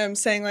text from him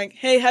saying like,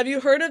 "Hey, have you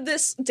heard of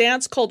this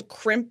dance called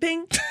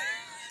crimping?"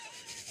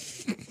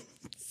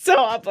 So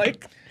I'm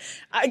like,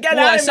 again,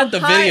 Well, I I'm sent the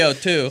high. video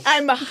too.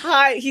 I'm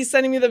high. He's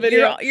sending me the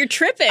video. You're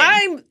tripping.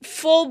 I'm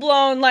full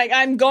blown like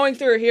I'm going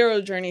through a hero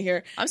journey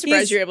here. I'm surprised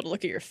He's- you're able to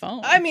look at your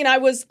phone. I mean, I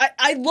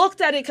looked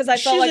at it because I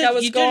felt like I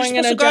was going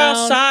in a go down.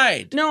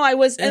 outside. No, I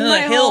was in the my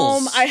hills.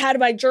 home. I had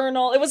my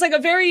journal. It was like a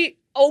very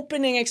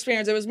opening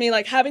experience. It was me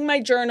like having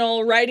my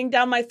journal, writing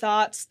down my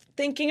thoughts,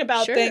 thinking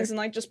about Sure. things, and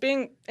like just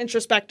being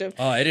introspective.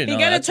 Oh, I didn't He know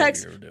get a that's what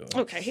text. you were doing.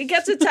 Okay, he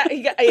gets a text.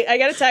 I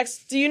get a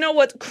text. Do you know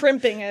what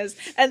crimping is?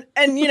 And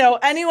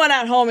anyone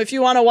at home, if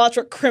you want to watch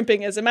what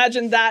crimping is,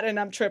 imagine that, and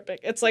I'm tripping.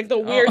 It's like the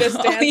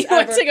weirdest dance you ever.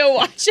 went to go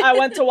watch it. I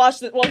went to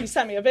watch it. Well, he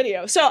sent me a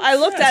video, so I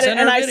looked at it send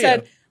and her a I video.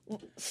 said,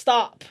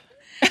 "Stop."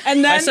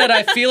 And then I said,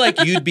 I feel like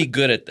you'd be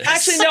good at this.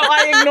 actually, no,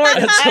 I ignored it.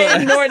 That's I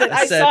what ignored it.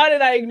 I said. saw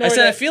it. I I ignored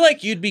said, I it. feel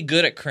like you'd be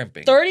good at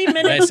crimping. 30 I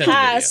minutes sent the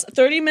pass.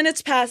 video. 30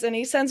 minutes pass, and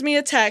he sends me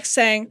a text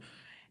saying,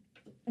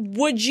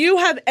 "Would you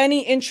have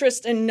any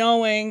interest in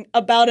knowing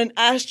about an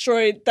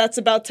asteroid that's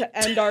about to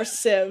end our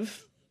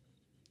civ?"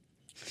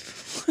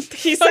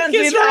 He sends me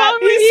is that. wrong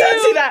with He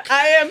sends you? me that.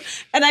 I am,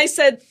 and I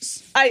said,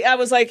 I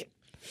was like.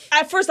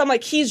 At first, I'm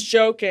like, he's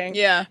joking.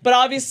 Yeah. But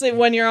obviously,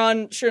 when you're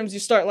on shrooms, you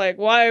start like,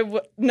 why?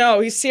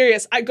 No, he's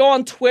serious. I go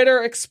on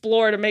Twitter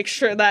Explore to make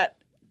sure that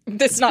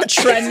That's not it's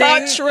trending.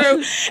 not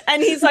true.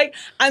 And he's like,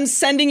 I'm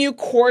sending you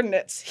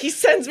coordinates. He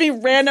sends me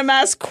random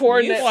ass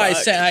coordinates Well,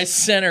 I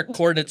sent her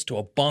coordinates to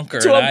a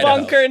bunker to in a Idaho.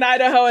 bunker in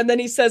Idaho. And then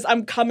he says,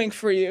 I'm coming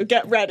for you.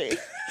 Get ready.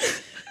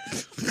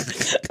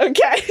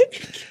 Okay.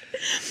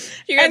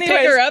 You're going to pick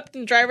Anyways. her up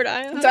and drive her to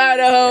Idaho? To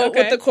Idaho Okay.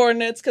 with the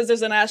coordinates because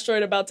there's an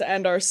asteroid about to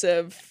end our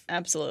civ.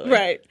 Absolutely.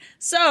 Right.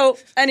 So,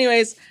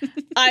 anyways,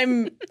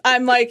 I'm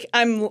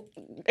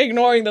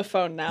ignoring the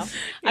phone now.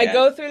 I Yeah.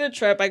 go through the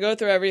trip. I go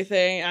through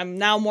everything. I'm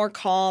now more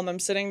calm. I'm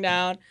sitting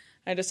down.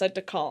 I decide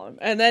to call him.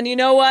 And then you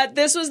know what?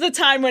 This was the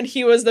time when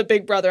he was the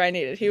big brother I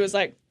needed. He was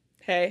like,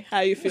 hey,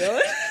 how you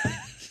feeling?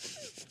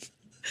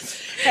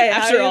 Hey,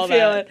 After how all you that.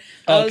 feeling?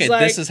 I Okay, was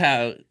like, this is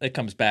how it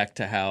comes back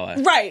to how I.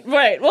 Right.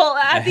 Well,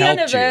 at the end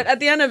of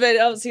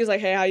helped you. he was like,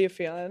 "Hey, how you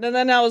feeling?" And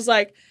then I was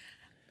like,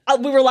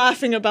 we were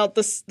laughing about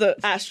the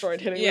asteroid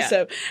hitting Yeah. the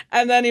ship,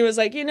 and then he was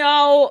like, you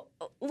know,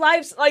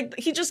 life's like,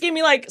 he just gave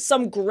me like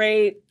some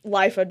great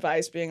life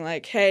advice, being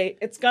like, "Hey,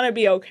 it's gonna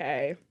be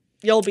okay.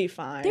 You'll be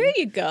fine." There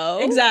you go.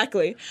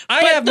 Exactly.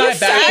 I But have the my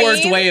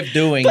backwards fact- way of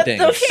doing But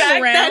things. the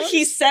fact around. that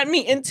he sent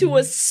me into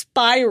a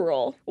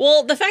spiral.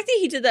 Well, the fact that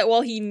he did that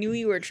while he knew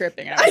you were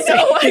tripping, I, I would say,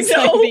 know. is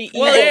like the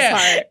Well, evil yeah.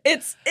 part.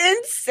 It's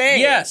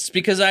insane. Yes,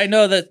 because I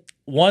know that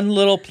one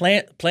little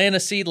plant a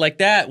seed like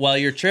that while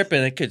you're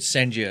tripping, it could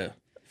send you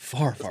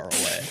far, far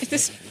away.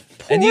 This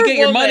And you poor get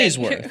your woman money's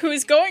worth.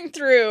 who's going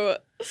through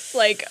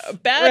like a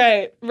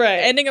bad Right.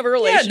 ending of a Yeah,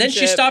 relationship. and then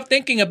she stopped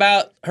thinking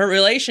about her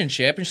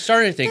relationship and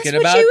started thinking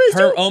That's what about she was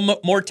her doing. own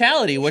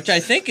mortality, which I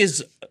think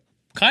is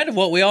kind of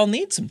what we all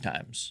need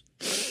sometimes.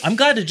 I'm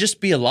glad to just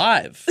be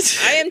alive.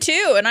 I am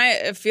too, and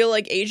I feel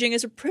like aging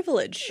is a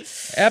privilege.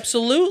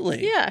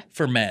 Absolutely. Yeah.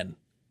 For men.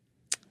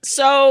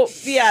 So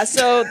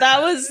that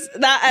was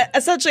that.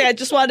 Essentially, I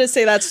just wanted to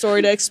say that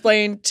story to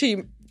explain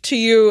to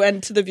you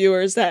and to the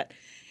viewers that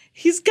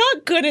he's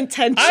got good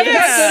intentions. I've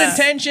got good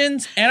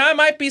intentions, and I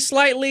might be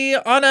slightly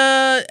on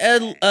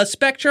a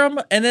spectrum,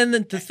 and then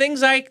the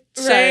things I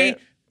say Right.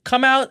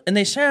 come out and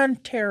they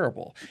sound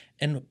terrible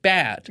and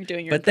bad. You're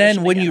doing your But then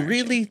impression when again, you aren't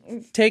you?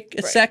 really take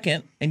a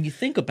second and you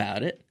think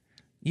about it,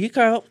 you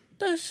go,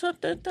 "There's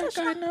something that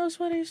guy knows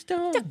what he's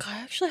doing. I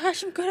actually has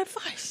some good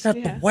advice.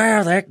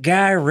 Wow, that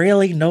guy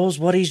really knows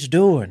what he's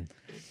doing."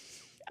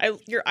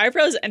 Your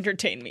eyebrows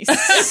entertain me so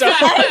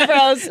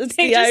eyebrows. It's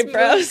They the just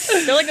eyebrows.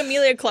 move. They're like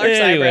Amelia Clark's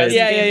Anyways. eyebrows.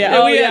 Yeah.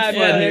 Oh, Oh, we yeah. had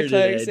fun Amelia here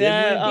Clark's, today,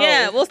 yeah. didn't we? Oh.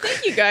 Yeah, well,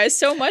 thank you guys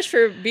so much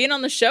for being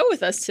on the show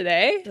with us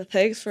today,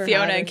 Thanks for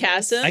Fiona having and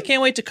Cassim. I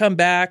can't wait to come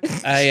back.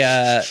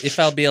 If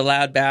I'll be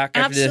allowed back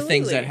after the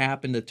things Absolutely. that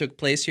happened that took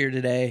place here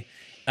today.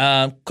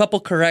 Couple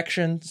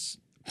corrections.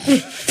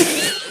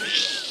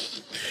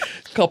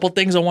 Couple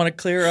things I want to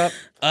clear up.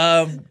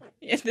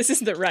 Yeah, this is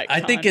the right. I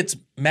think it's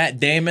Matt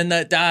Damon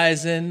that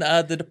dies in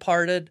The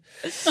Departed,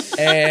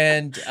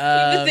 and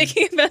I've been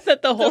thinking about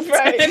that the whole time.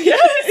 Right.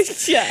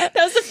 Yeah, that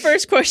was the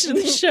first question of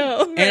the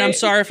show. and I'm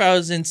sorry if I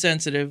was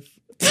insensitive.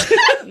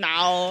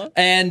 No.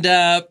 And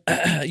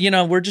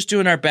we're just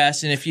doing our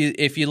best. And if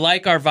you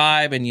like our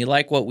vibe and you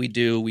like what we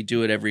do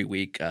it every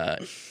week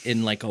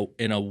in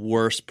a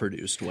worse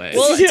produced way.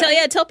 Well,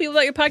 tell people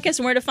about your podcast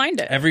and where to find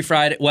it. Every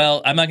Friday.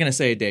 Well, I'm not going to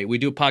say a date. We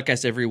do a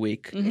podcast every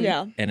week.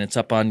 Yeah. And it's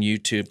up on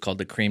YouTube called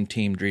the Cream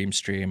Team Dream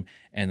Stream.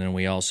 And then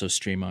we also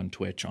stream on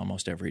Twitch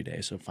almost every day.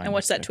 So find And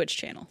what's us that there. Twitch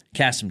channel?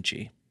 Cassim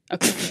G.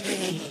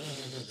 Okay.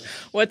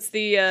 What's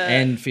the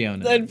And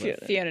Fiona. Then Fiona.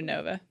 Fiona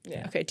Nova?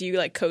 Yeah. Okay. Do you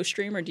like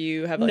co-stream or do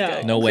you have like No.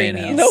 a No way in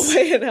Creamies- hell. No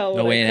way in hell.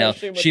 No would way I in hell.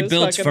 coach you with She this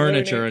builds fucking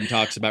furniture loony. and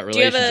talks about Do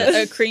you have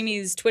relationships. a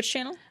Creamies Twitch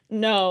channel?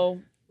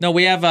 No. No,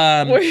 we have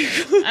I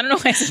don't know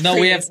why I said no,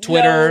 we Creamies. have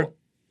Twitter. No.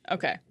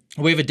 Okay.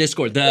 We have a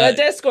Discord. The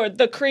Discord,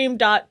 the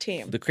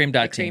cream.team. The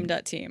Cream.team.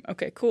 Cream.team.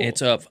 Okay, cool.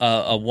 It's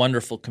a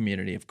wonderful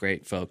community of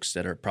great folks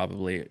that are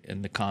probably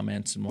in the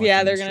comments and watching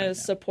Yeah, they're this going to right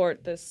now.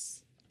 support this.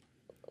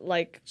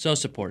 Like, So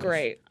supportive.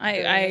 great. I-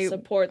 They're gonna I-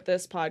 support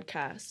this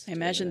podcast. I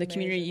imagine the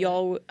community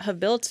y'all have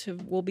built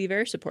will be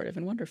very supportive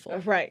and wonderful.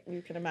 Right,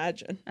 you can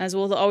imagine. As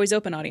will the Always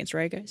Open audience,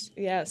 right, guys?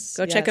 Yes.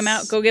 Go check them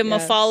out. Go give them a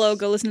follow.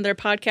 Go listen to their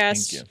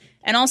podcast. Thank you.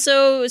 And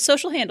also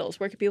social handles.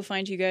 Where can people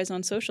find you guys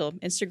on social?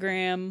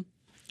 Instagram.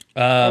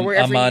 wherever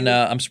I'm on. you-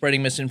 I'm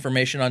spreading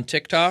misinformation on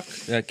TikTok,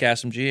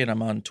 Cassim G, and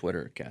I'm on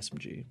Twitter, Cassim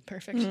G.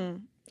 Perfect.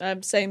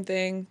 Same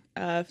thing.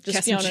 Just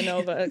Cassim Fiona G.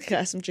 Nova,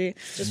 Cassim G.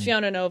 Just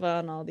Fiona Nova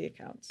on all the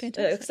accounts.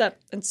 Fantastic.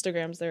 Except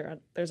Instagram's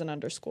there's an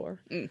underscore.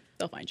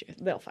 They'll find you.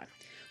 They'll find.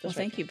 Well,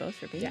 thank you both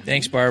for being here.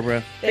 Thanks,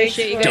 Barbara.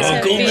 Appreciate you guys Don't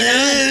having go me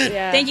on.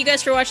 Yeah. Thank you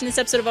guys for watching this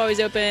episode of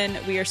Always Open.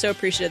 We are so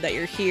appreciative that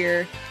you're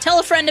here. Tell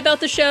a friend about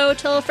the show.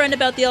 Tell a friend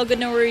about the All Good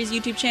No Worries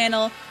YouTube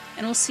channel.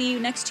 And we'll see you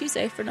next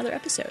Tuesday for another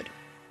episode.